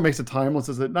part of what makes it timeless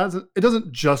is that it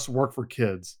doesn't just work for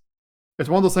kids. It's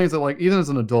one of those things that, like, even as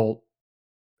an adult,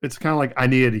 it's kind of like I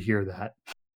needed to hear that.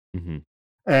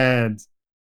 And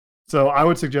so I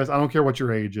would suggest, I don't care what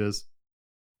your age is.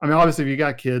 I mean, obviously, if you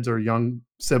got kids or young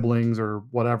siblings or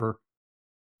whatever,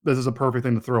 this is a perfect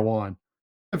thing to throw on.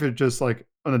 If you're just like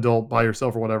an adult by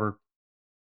yourself or whatever,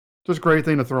 just a great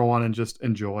thing to throw on and just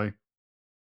enjoy.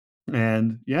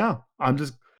 And yeah,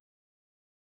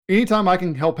 anytime I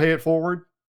can help pay it forward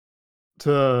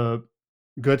to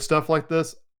good stuff like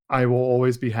this, I will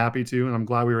always be happy to, and I'm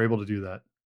glad we were able to do that.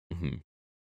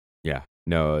 Yeah,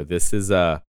 no, this is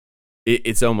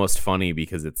it's almost funny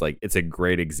because it's like it's a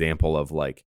great example of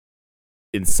like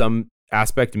in some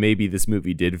aspect maybe this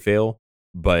movie did fail,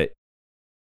 but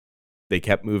they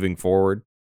kept moving forward,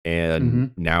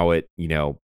 and now it's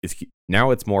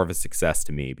more of a success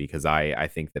to me because I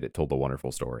think that it told a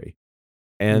wonderful story,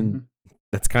 and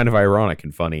that's kind of ironic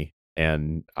and funny,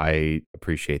 and I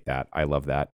appreciate that. I love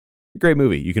that. Great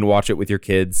movie. You can watch it with your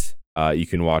kids. You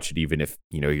can watch it even if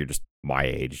you're just my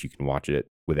age. You can watch it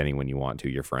with anyone you want to,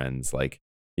 your friends. Like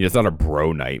it's not a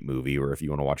bro night movie, or if you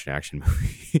want to watch an action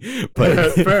movie,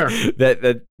 but Fair.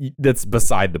 that's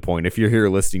beside the point. If you're here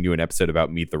listening to an episode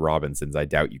about Meet the Robinsons, I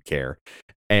doubt you care.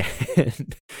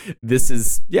 And this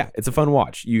is, it's a fun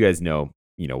watch. You guys know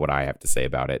what I have to say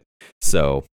about it.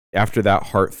 So after that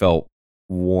heartfelt,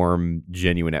 warm,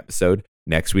 genuine episode,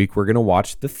 next week we're gonna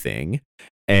watch The Thing.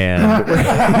 And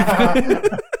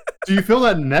do you feel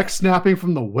that neck snapping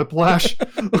from the whiplash?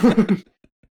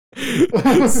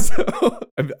 So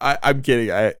I'm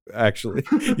kidding. I actually,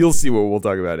 you'll see what we'll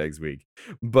talk about next week.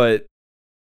 But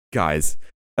guys,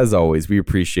 as always, we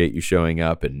appreciate you showing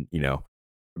up, and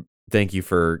thank you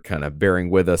for kind of bearing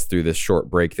with us through this short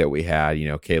break that we had.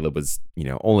 Caleb was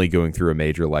only going through a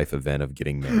major life event of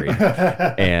getting married,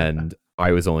 and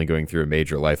I was only going through a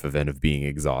major life event of being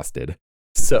exhausted.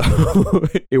 So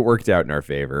it worked out in our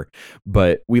favor.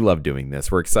 But we love doing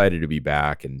this. We're excited to be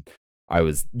back, and I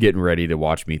was getting ready to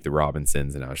watch Meet the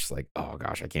Robinsons, and I was just like, oh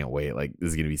gosh, I can't wait. Like, this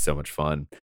is going to be so much fun.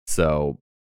 So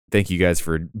thank you guys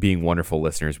for being wonderful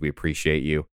listeners. We appreciate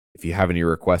you. If you have any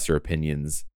requests or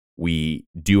opinions, we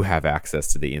do have access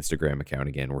to the Instagram account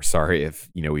again. We're sorry if,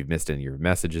 we've missed any of your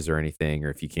messages or anything, or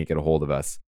if you can't get a hold of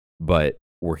us, but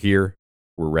we're here,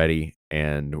 we're ready,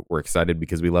 and we're excited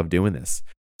because we love doing this.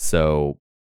 So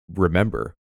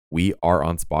remember, we are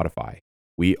on Spotify.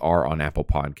 We are on Apple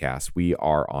Podcasts. We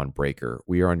are on Breaker.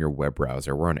 We are on your web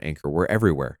browser. We're on Anchor. We're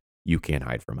everywhere. You can't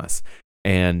hide from us.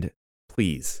 And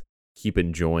please keep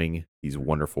enjoying these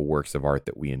wonderful works of art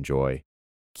that we enjoy.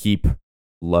 Keep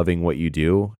loving what you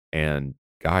do. And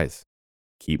guys,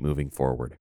 keep moving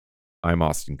forward. I'm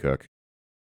Austin Cook.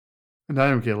 And I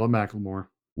am Caleb Macklemore.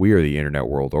 We are the Internet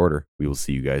World Order. We will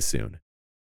see you guys soon.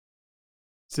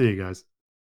 See you guys.